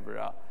կա մեր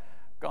վրա,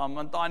 կամ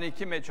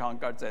ընտանիքի մեջ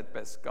հանկարծ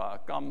այդպես կա,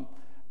 կամ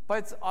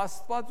բայց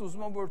Աստված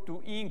ուզում է, որ դու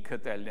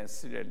ինքդ ելնես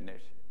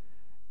սիրելիներ։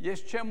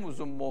 Ես չեմ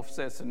ուզում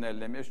Մովսեսն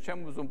ելնեմ, ես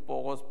չեմ ուզում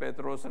Պողոս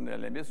Պետրոսն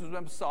ելնեմ, ես ուզում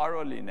եմ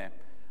Սարո լինեմ,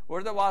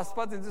 որովհետև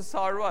Աստված ինձ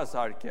Սարո է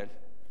սարքել։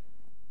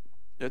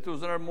 Եթե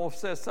ուզում եմ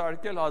Մովսես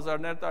սարքել,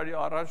 հազարներ տարի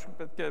առաջ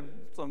պետք է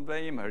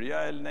ծնվեիմ, հրյա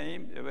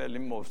ելնեիմ եւ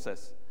ելնեմ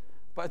Մովսես։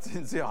 Բայց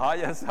ինձ հայ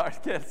է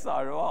սարքել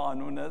Սարո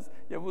անունս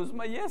եւ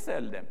ուզում եմ ես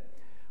ելնեմ։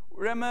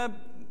 Ուրեմն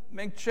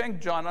մենք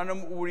չենք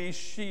ջանանում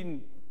ուրիշին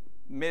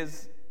մեզ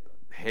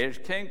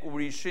հերքենք,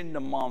 ուրիշին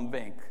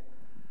նմանվենք։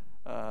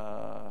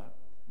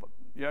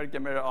 Իհարկե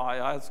մեր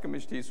հայացքը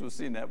միշտ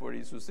Հիսուսին է, որ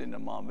Հիսուսին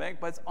նմանվենք,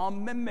 բայց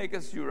ամեն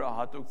մեկս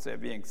յուրահատուկ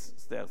ձևի ենք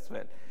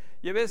ստեղծվել։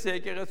 Եվ ես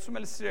եկեղեցում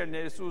էլ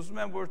սիրելիներս ուզում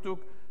եմ, որ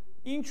դուք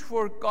ինչ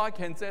որ կաք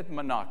հենց այդ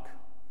մնաք։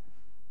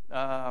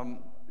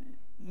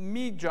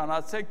 Մի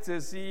ջանացեք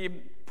ձեզի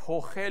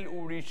փոխել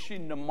ուրիշի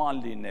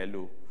նման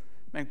լինելու։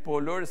 Մենք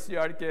բոլորս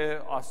իհարկե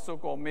Աստծո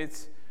կողմից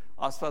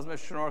Աստված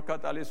մեզ շնորհք է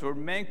տալիս, որ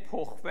մենք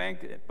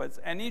փոխվենք, բայց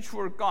այն ինչ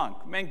որ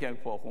կանք, մենք ենք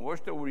փոխվում, ոչ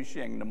թե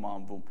ուրիշի ենք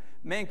նմանվում։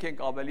 Մենք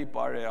ենք ավելի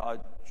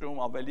բարեաճում,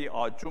 ավելի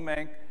աճում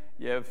ենք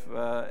եւ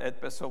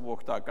այդպեսով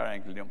օգտակար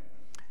ենք լինում։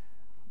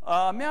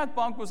 Մի հատ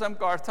բան կուզեմ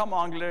կարդամ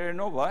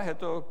անգլերենով,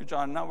 հետո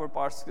կճանանամ, որ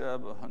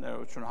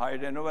պարսկերեն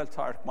հայերենով էլ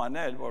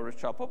թարգմանել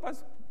որոշ չափով, բայց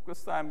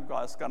կստամ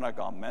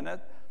հասկանաք ամենը։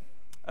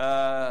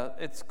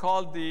 It's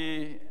called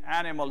the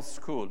animal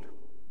school.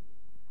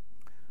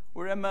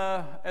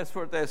 Ուրեմն այս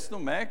որ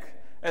տեսնում եք,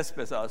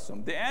 այսպես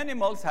ասում, the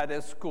animals had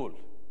a school.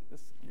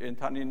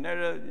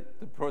 Ընտանիները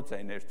դպրոց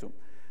էին երթում.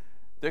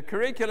 The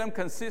curriculum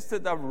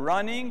consisted of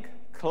running,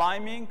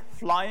 climbing,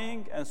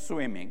 flying and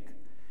swimming.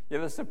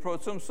 Եվ այս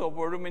դպրոցում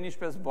սովորում են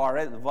ինչպես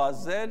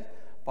վազել,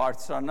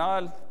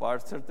 բարձրանալ,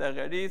 բարձր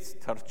տեղերից,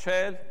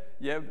 թռչել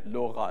եւ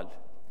լողալ.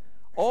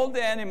 All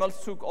the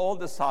animals took all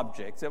the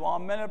subjects. Եվ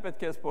ամենը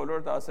պետք է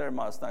բոլոր դասերը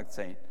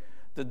մասնակցեին.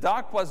 The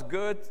duck was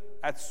good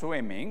at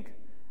swimming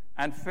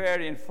and fair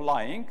in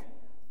flying,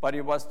 but he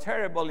was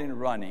terrible in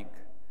running.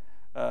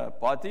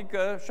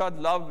 Պատիկը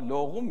շատ լավ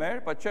լողում էր,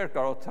 բայց չէր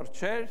կարող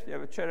թռչել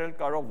եւ չէր էլ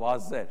կարող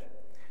վազել.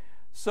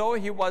 So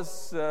he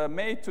was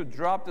made to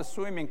drop the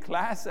swimming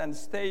class and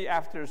stay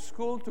after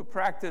school to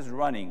practice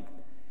running.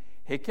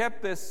 He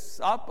kept this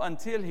up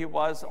until he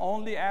was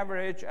only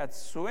average at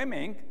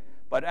swimming,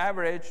 but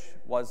average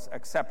was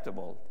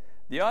acceptable.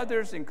 The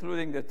others,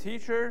 including the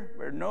teacher,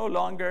 were no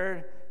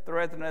longer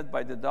threatened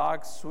by the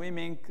dog's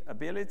swimming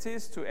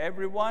abilities to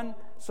everyone,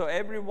 so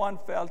everyone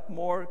felt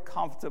more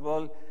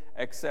comfortable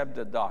except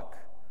the dog.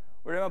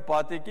 Ուրեմն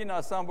պատիկին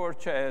ասան, որ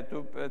չէ, դու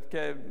պետք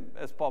է,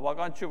 այս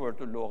բավական չի, որ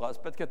դու լողաս,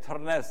 պետք է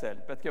թռնես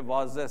էլ, պետք է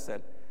վազես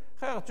էլ։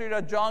 Խեղճը իր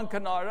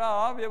ջանքն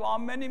արավ եւ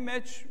ամենի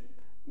մեջ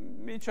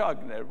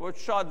միջակն էր, ոչ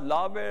շատ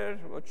լավ էր,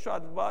 ոչ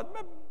շատ վատ,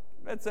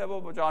 մեծ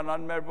ձևով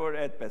ջանանում էր, որ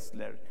այդպես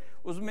լեր։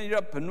 Ուզում են իր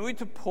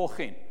բնույթը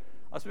փոխին։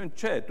 Ասում են,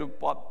 չէ,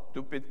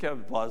 դու պետք է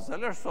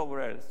վազել ես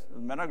սովորես,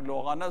 մենակ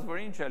լողանաս,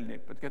 որ ինչ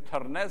ելնի, պետք է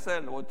թռնես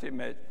էլ օդի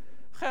մեջ։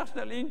 Խեղճն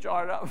էլ ինչ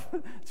արավ,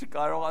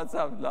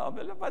 չկարողացավ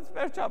լավել, բայց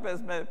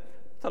վերջապես մեր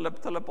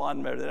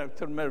թլպան մեր,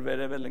 թրմեր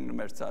վերևել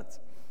ընկնում էր ցած։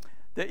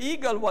 The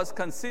eagle was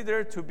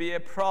considered to be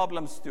a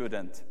problem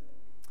student.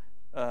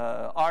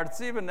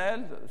 Արծիվն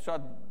էլ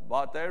շատ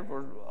վատ էր,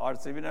 որ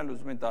արծիվին էլ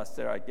ուզում են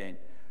դաստիարակեին.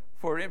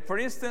 For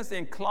instance,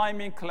 in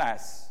climbing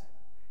class,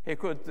 he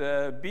could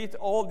beat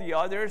all the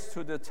others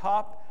to the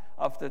top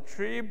of the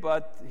tree,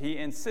 but he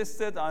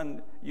insisted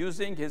on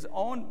using his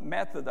own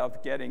method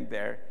of getting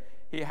there.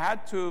 He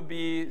had to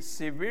be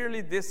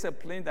severely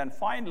disciplined, and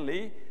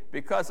finally,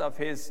 because of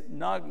his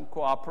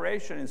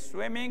non-cooperation in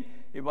swimming,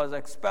 he was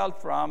expelled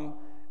from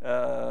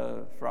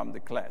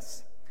the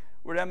class.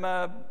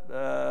 Ուրեմն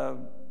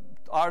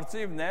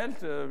արծիվն էլ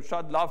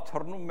շատ լավ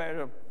թռնում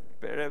էր,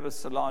 վերևը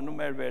սլանում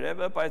էր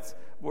վերևը, բայց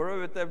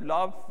որովհետև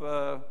լավ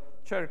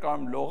չէր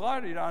կարող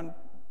լողար, իրան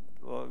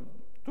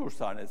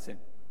դուրս անեցին,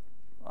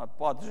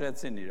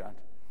 պատժեցին իրան.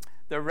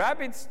 The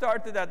rabbit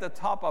started at the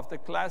top of the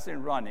class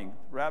in running.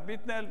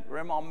 Rabbitն էլ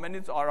ուրեմն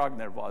ամենից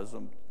արագն էր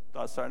վազում,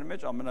 դասարանի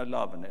մեջ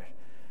ամենալավն էր.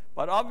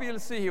 But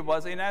obviously he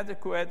was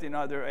inadequate in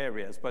other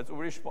areas, but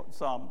ուրիշ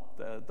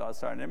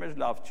դասարանի մեջ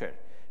լավ չէր.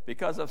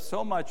 Because of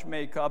so much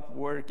makeup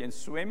work in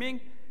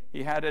swimming,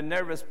 he had a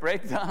nervous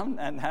breakdown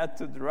and had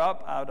to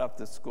drop out of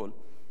the school.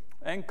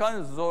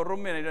 Այնքան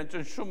զորում են իրեն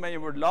ճնշում էին,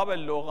 որ լավ է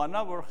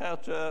լողանա, որ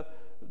խեղճը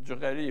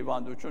ջղերի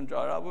հիվանդություն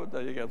ճարավ ու դա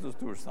եկեղեցուց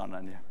դուրս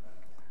անանի։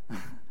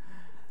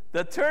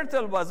 The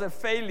turtle was a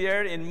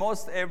failure in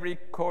most every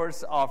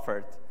course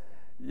offered.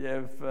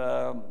 Եվ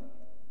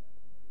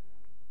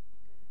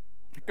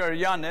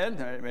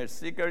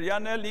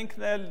Կրյանել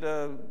ինքն էլ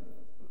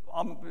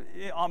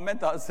ամեն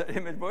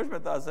դասերի մեջ ոչ մի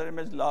դասերի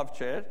մեջ լավ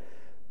չէր,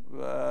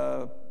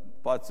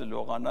 բացի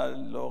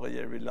լողը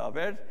երևի լավ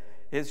էր,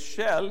 his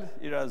shell,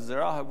 իր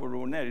զրահը որ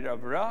ուներ իր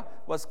վրա,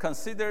 was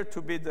considered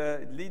to be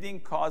the leading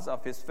cause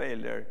of his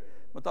failure.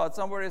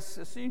 Մտածան, որ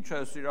ես ինչ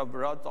ես իր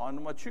վրա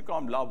տանում, չի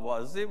կամ լավ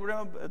վազի,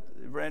 ուրեմն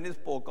վրանից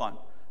պոկան,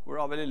 որ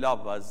ավելի լավ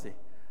վազի։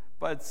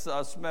 Բայց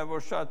ասում է,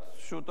 որ շատ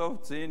շուտով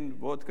ծին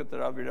ոտքը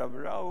տրավ իր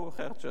վրա ու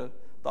խեղճը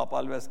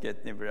տապալվեց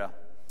գետնի վրա։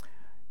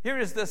 Here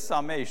is the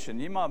summation.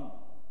 Հիմա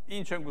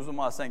ինչ ենք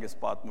ուզում ասենք այս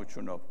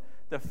պատմությունով։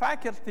 The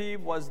faculty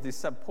was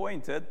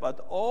disappointed,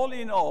 but all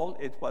in all,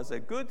 it was a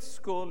good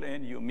school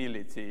in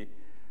humility.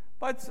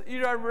 Բայց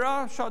իրար վրա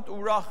շատ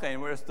ուրախ էին,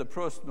 որ այս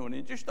դպրոցն ունի։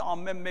 Ճիշտ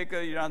ամեն մեկը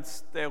իրանց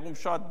տեղում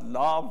շատ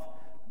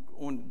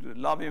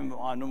լավ իմ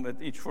անում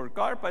այդ ինչ որ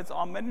կար, բայց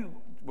ամենին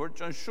որ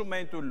ճնշում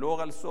էին դու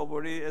լողել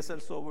սովորի, ես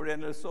էլ սովորի,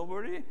 են էլ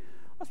սովորի,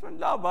 ասում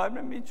են լավ,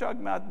 այլ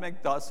միջակ մի հատ մեկ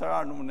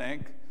դասարան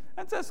ունենք,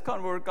 հենց այսքան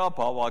որ կա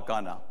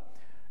բավական է։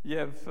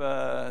 Եվ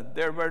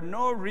there were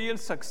no real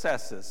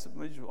successes,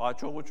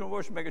 հաջողություն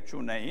ոչ մեկը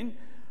չունեին,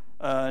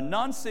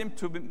 none seemed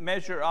to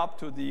measure up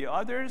to the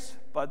others,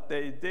 but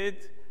they did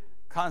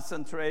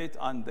concentrate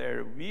on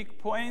their weak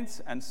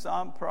points and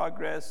some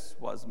progress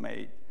was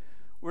made.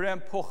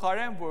 Ուրեմն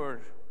փոխարեն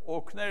որ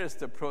օգներ այս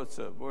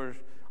դպրոցը, որ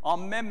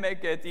ամեն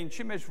մեկ այդ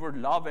ինչի մեջ որ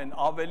լավ են,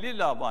 ավելի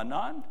լավ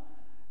անան,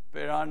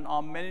 բերան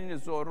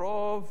ամենին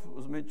զորով,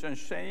 ուզում են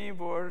ճնշեին,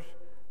 որ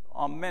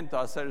ամեն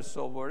դասերը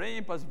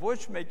սովորեին, բայց ոչ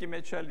մեկի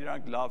մեջ էլ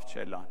իրանք լավ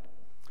չելան։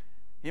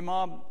 Հիմա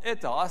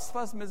այդ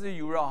Աստված մեզ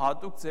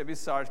յուրահատուկ ձևի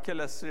սարքել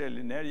է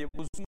սիրելիներ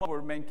եւ ուզում է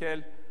որ մենք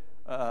էլ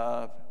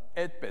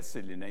այդպես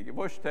լինենք,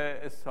 ոչ թե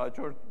այս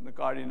հաջորդ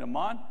նկարի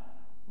նման,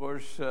 որ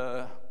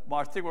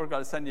մարդիկ որ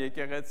գալիս են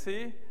եկեղեցի,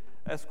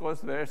 այս կոս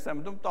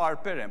վերսեմդում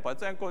տարբեր են, բայց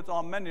այն կոց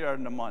ամեն իրար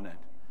նման են։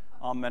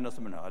 Ամեն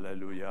ասում են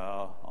հալելույա,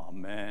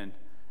 ամեն,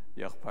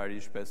 եղբայր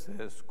ինչպես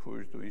ես,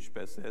 քույր դու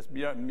ինչպես ես,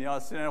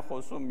 միասին են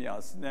խոսում,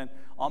 միասին են,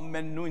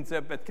 ամեն նույն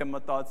ձև պետք է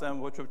մտածեն,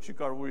 ոչ ոք չի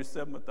կարող ուրիշ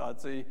ձև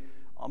մտածի,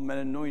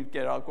 ամենը նույն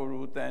կերակուր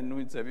ուտեն,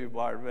 նույն ձևի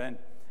վարվեն,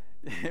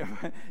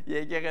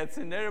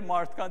 եկեղեցիները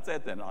մարդկանց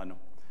այդ են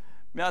անում։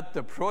 Մի հատ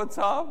դպրոց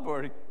է,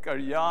 որ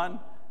կրյան,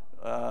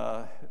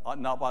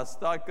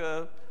 նապաստակը,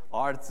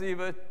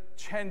 արծիվը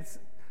չեն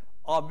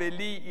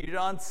ավելի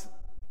իրանց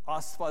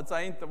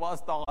աստվածային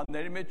տված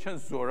տաղանների մեջ չեն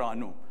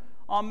զորանում։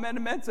 Ամեն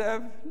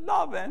մեծև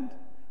լավ են,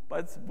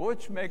 բայց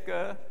ոչ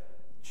մեկը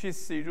չի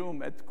սիրում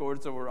այդ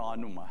գործը, որ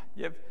անում է։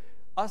 Եվ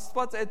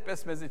Աստված այդպես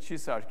մեզ չի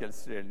սարքել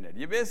սիրելիներ։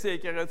 Եվ ես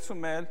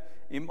եկեղեցում էլ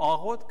իմ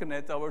աղոթքն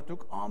է, որ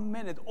դուք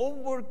ամեն այդ ով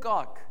որ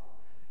կաք,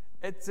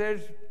 այդ ձեր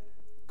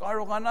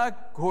կարողանաք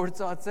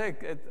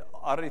գործածեք այդ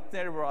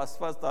առիթները, որ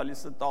Աստված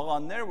տալիս է,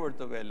 տաղանները, որ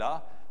տվել է,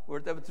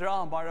 որտեղ դրա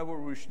համար է, որ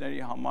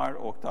ուրիշների համար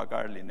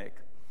օգտակար լինեք։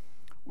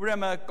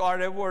 Ուրեմն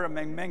կարևորը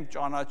մենք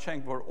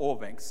ճանաչենք, որ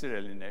ով ենք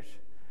սիրելիներ։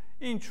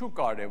 Ինչու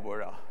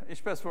կարևոր է։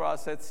 Ինչպես որ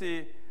ասեցի,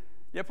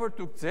 երբ որ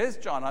դուք ձեզ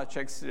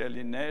ճանաչեք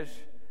սիրելիներ,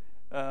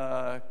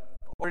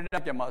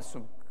 օրինակ եմ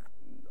ասում,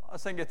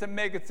 ասենք եթե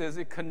մեկը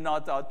ձեզի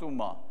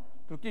քննադատում է,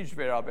 դուք ինչ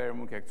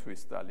վերաբերմունք եք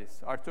ցույց տալիս։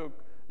 Արդյոք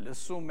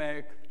լսում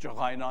եք,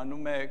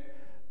 ջղայնանում եք,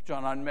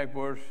 ճանանում եք,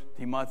 որ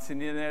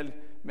դիմացինին էլ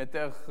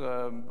մետեղ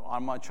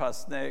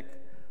արմաչացնեք,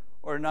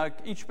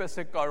 օրինակ ինչպես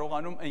եք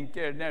կարողանում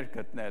ընկերներ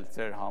գտնել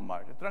ձեր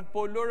համար։ Դրանք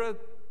բոլորը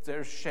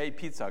ձեր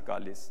shape-ից է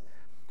գալիս։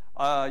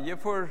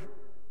 Երբ որ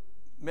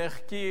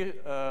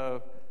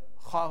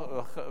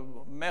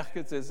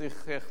մեղքը ձեզի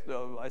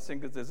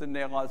այսինքն ձեզի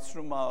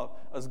նեղացնում է,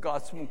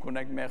 զգացմունք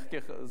ունեք, մեղքի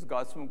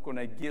զգացմունք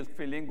ունեք, guilt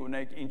feeling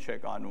ունեք, ինչ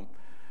եք անում։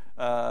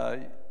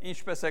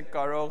 Ինչպես եք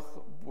կարող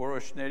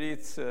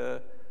որոշներից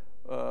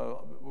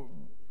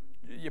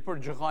երբ որ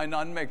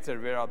ջղայնանում եք ձեր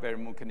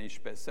վերաբերմունքն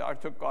ինչպես է,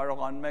 արդյոք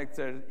կարողանում եք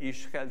ձեր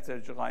իշխել ձեր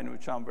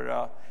ջղայնության վրա,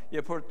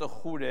 երբ որ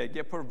տխուր եք,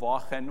 երբ որ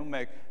վախենում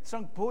եք,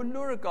 սրանք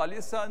բոլորը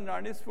գալիս է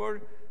նրանից, որ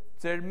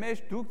ձեր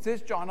մեջ դուք ձեզ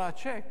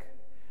ճանաչեք,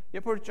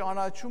 երբ որ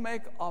ճանաչում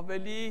եք,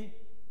 ավելի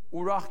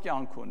ուրախ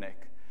կյանք ունեք,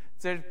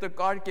 ձեր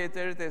տկար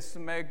կետերը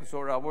տեսնում եք,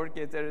 զորավոր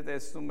կետերը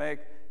տեսնում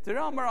եք,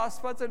 դրա համար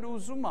Աստված էլ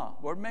ուզում է,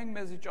 որ մենք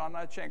մեզի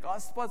ճանաչենք,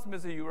 Աստված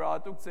մեզի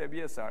յուրահատուկ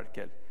ձևի է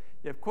սարքել,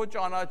 եւ քո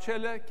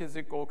ճանաչելը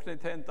քեզի կօգնի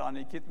թե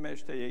ընտանիքիդ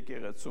մեջ, թե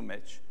եկեղեցու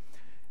մեջ։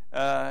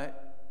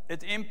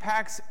 It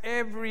impacts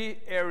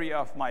every area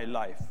of my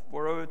life,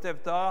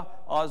 որովհետև դա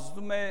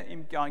ազդում է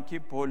իմ կյանքի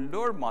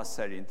բոլոր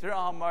մասերին։ Դրա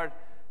համար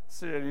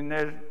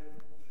սիրելիներ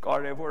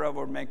կարևոր է,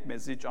 որ մենք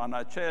մեզի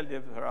ճանաչել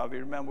եւ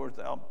հրավիրում եմ, որ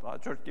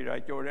հաջորդ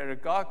կիրակի օրերը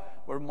գաք,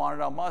 որ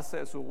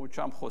մանրամասն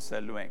ուղղությամբ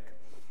խոսելու ենք։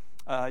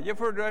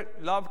 Երբ որ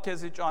լավ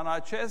քեզի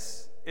ճանաչես,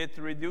 it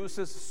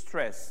reduces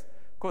stress.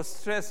 Քո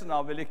սթրեսն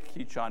ավելի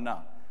քիչանա,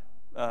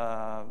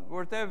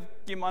 որտեվ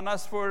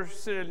կիմանաս, որ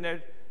սիրելիներ,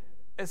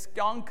 այս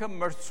կյանքը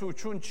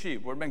մրցություն չի,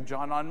 որ մենք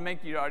ճանանում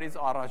ենք իրարից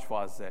առաջ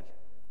վազել։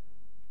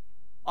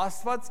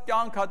 Աստված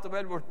կյանք է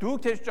տվել, որ դու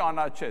քեզ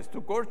ճանաչես,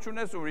 դու գործ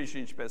ունես ուրիշ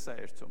ինչպես է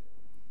երթում։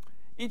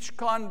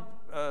 Ինչքան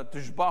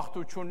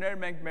դժբախտություններ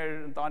մենք մեր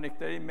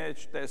ընտանիքների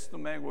մեջ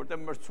տեսնում ենք, որտեղ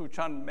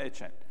մրցության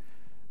մեջ են։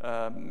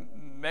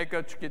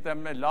 Մեկը,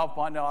 չգիտեմ, լավ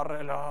բան է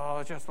առել,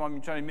 չասում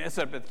ինչանի մեզ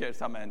է պետք է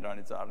երթամ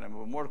դրանից առնեմ։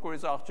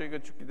 Մորքորից աղջիկը,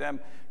 չգիտեմ,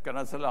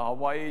 գնացել է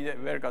Հավայի,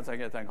 վեր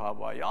կացակ եթենք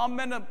Հավայի։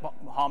 Ամենը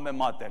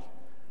համեմատել,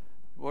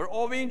 որ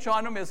ով ինչ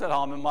անում, ես էլ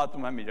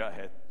համեմատում եմ իր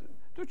հետ։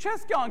 Դու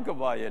չես կյանքը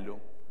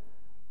վայելում։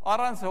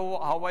 Առանց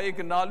Հավայի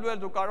գնալու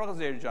էլ դու կարող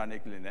ես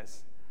երջանիկ լինես։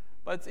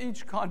 Բայց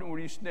ինչքան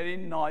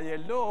ուրիշներին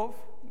նայելով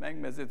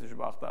մենք մեզ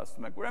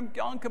դժբախտացնում ենք։ Ուրեմն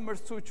կյանքը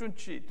մրցություն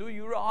չի, դու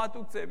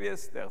յուրահատուկ ձևի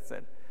ես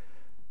ստեղծել։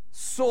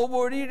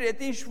 Սովորիր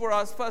այդ ինչ որ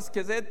Աստված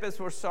քեզ այդպես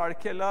որ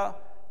սարքել է,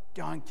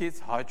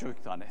 կյանքից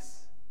հաճույք տանես։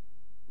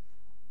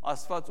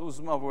 Աստված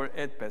ուզում է որ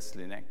այդպես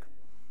լինենք։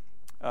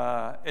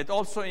 It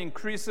also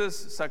increases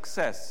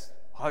success.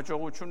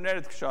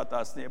 Հաջողությունները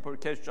կշատացնի, երբ որ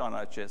քեզ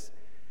ճանաչես։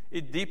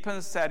 It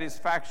deepens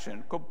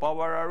satisfaction. Քո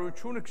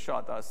բավարարությունը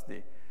կշատացնի։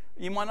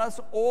 Իմանաս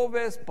ով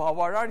ես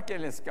բավարար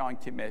կելես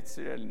կյանքի մեջ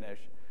սիրելիներ,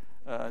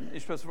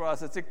 ինչպես որ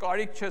ասացի,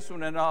 կարիք չես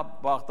ունենա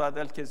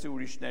բախտadel քեզի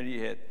ուրիշների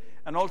հետ,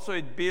 and also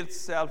it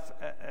builds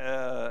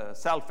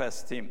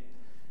self-esteem,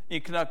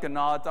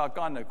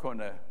 ինքնակնահատականը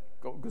քոնը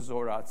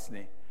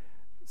գզորացնի,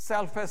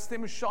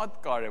 self-esteem-ը շատ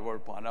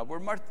կարևոր բան է,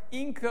 որ մարդ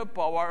ինքը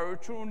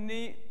բավարարություն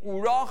ունի,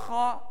 ուրախ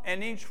է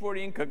այն ինչ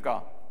որ ինքը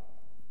կա,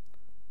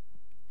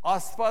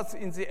 Աստված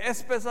ինձի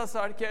այսպես է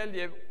սարքել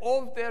եւ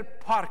ով դեր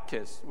փառք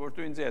ես, որ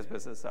դու ինձի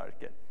այսպես ես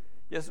սարքել։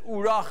 Ես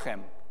ուրախ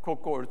եմ քո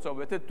գործով,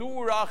 եթե դու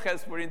ուրախ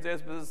ես, որ ինձ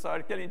այսպես ես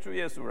սարքել, ինչու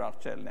ես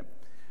ուրախ չելնեմ։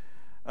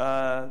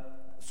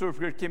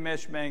 Սուրբ գրքի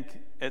մեջ մենք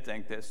այդ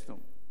ենք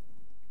տեսնում։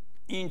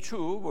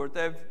 Ինչու,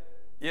 որտեվ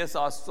ես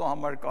Աստծո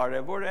համար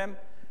կարևոր եմ,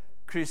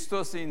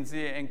 Քրիստոս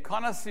ինձի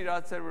այնքան է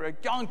սիրացել, որ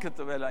կյանքը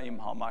տվել է իմ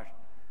համար։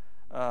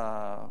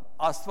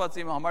 Աստված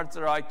իմ համար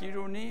ծրագիր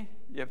ունի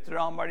եւ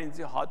դրա համար ինձ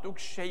հատուկ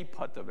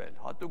shape է տվել,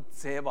 հատուկ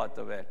ձև է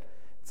տվել,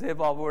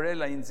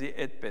 ձևավորել է ինձ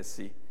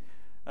այդպեսի։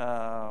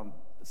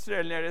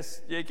 Սիրելիներս,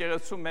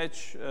 եկեղեցու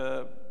մեջ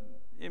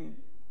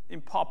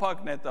իմ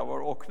փափակն է դա,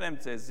 որ օգնեմ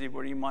ձեզի,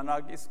 որ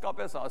իմանաք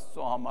իսկապես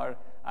Աստծո համար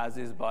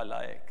ազիզ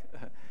բալա եք։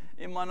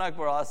 Իմանաք,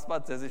 որ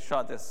Աստված ձեզի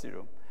շատ է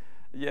սիրում։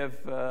 Եվ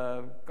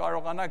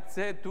կարողանաք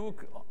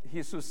դուք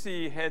Հիսուսի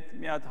հետ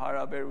մի հատ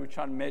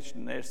հարաբերության մեջ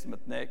ներս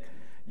մտնեք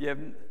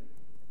եւ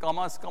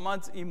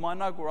կամաց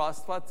իմանաք, որ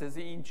Աստված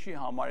ձեզի ինչի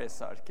համար է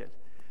սարքել։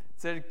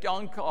 Ձեր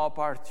կյանքը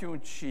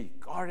ապարդյուն չի,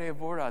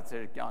 կարևոր է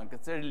ձեր կյանքը,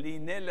 ձեր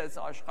լինելը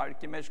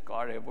աշխարհի մեջ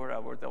կարևոր է,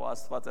 որտեղ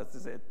Աստված է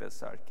ձեզ այդպես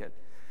սարքել։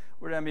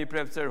 Ուրեմն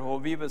իբրև ձեր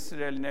հովիվը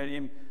սիրելիներ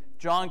իմ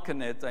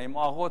ջանքն է, իմ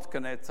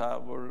աղոթքն է,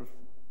 որ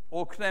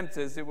օգնեմ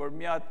ձեզի, որ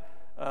մի հատ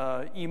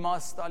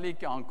իմաստալի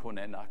կյանք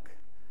ունենաք։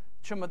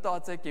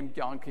 Չմտածեք իմ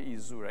կյանքը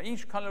իզուր է։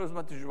 Ինչքան էլ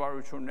ուզում եք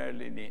դժվարություններ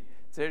լինի,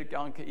 ձեր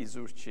կյանքը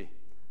իզուր չի։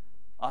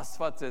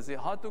 Աստված ձեզի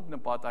հատուկ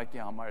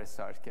նպատակի համար է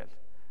սարքել։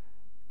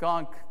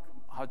 Կանք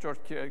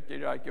հաջորդ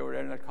կիրակի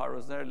օրերն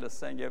քարոզները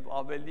լսենք եւ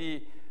ավելի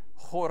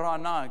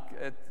խորանանք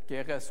այդ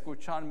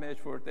գեղեցկության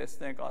մեջ, որ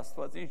տեսնենք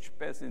Աստված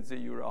ինչպես ինձ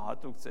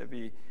յուրահատուկ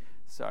ձևի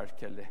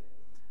սարքել է։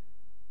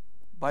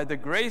 By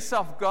the grace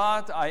of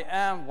God I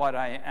am what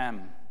I am.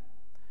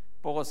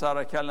 Պողոս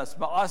առաքյալն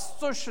ասում է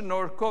Աստծո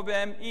շնորհքով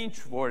եմ ինչ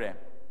որ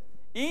եմ։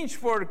 Ինչ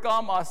որ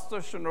կամ Աստծո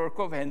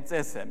շնորհքով հենց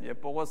ես եմ եւ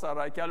Պողոս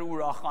առաքյալը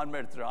ուրախանում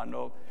էր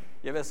դրանով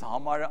եւ այս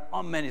համարը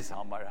ամենից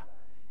համարը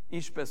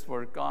ինչպես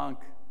որ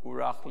կանք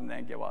ուրախ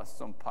լինենք եւ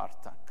Աստծուն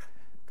փառթանք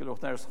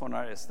գլուխներս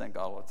խոնարհեցնենք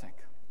աղոթենք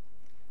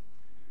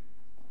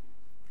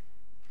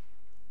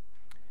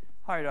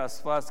Հայր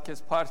Աստված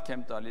քեզ փառք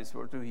եմ տալիս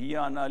որ դու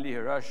հիանալի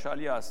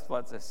հրաշալի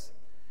Աստված ես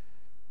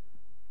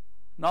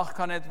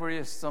նախքան այդ որ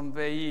ես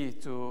ծնվեի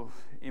դու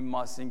իմ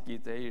մասին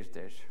գիտեիր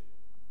Տեր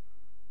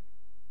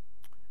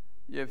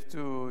եւ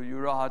դու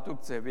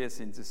յուրահատուկ ձևի ես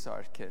ինձ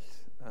սարքել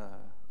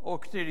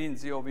օգնիր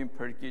ինձ ով իմ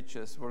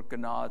փրկիչս որ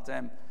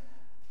գնահատեմ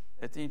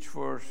այդ ինչ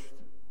որ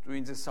դու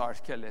ինձ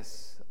սարքել ես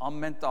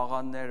ամեն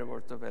տաղանները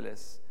որ տվել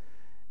ես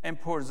այն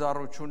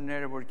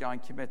փորձառությունները որ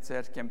կյանքի մեջ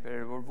ձեռք եմ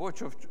բերել որ ոչ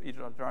ով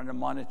դրա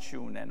նմանը չի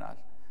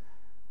ունենալ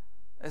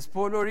այս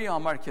բոլորի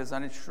համար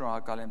քեզանից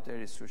շնորհակալ եմ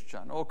Տեր Հիսուս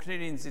ջան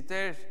օգնիր ինձ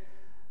Տեր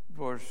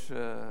որ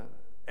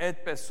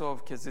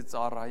այդպեսով քեզի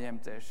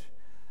ծառայեմ Տեր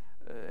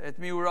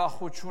այդ մի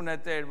ուրախություն է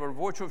Տեր որ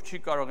ոչ ով չի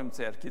կարող իմ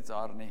ձեռքից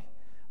առնի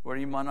որ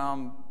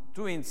իմանամ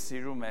դու ինձ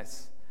սիրում ես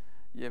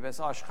եւ այս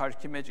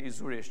աշխարհի մեջ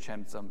իզուր ես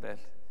չեմ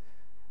ծնվել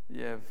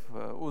եւ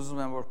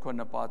ուզում եմ որ քո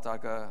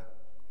նպատակը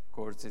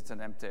գործի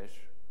ծնեմ Տեր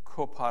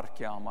քո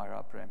փառքի համար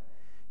ապրեմ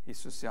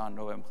Հիսուսի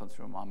անունով եմ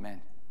խնդրում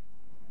ամեն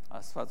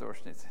Աստված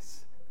օրհնի ձեզ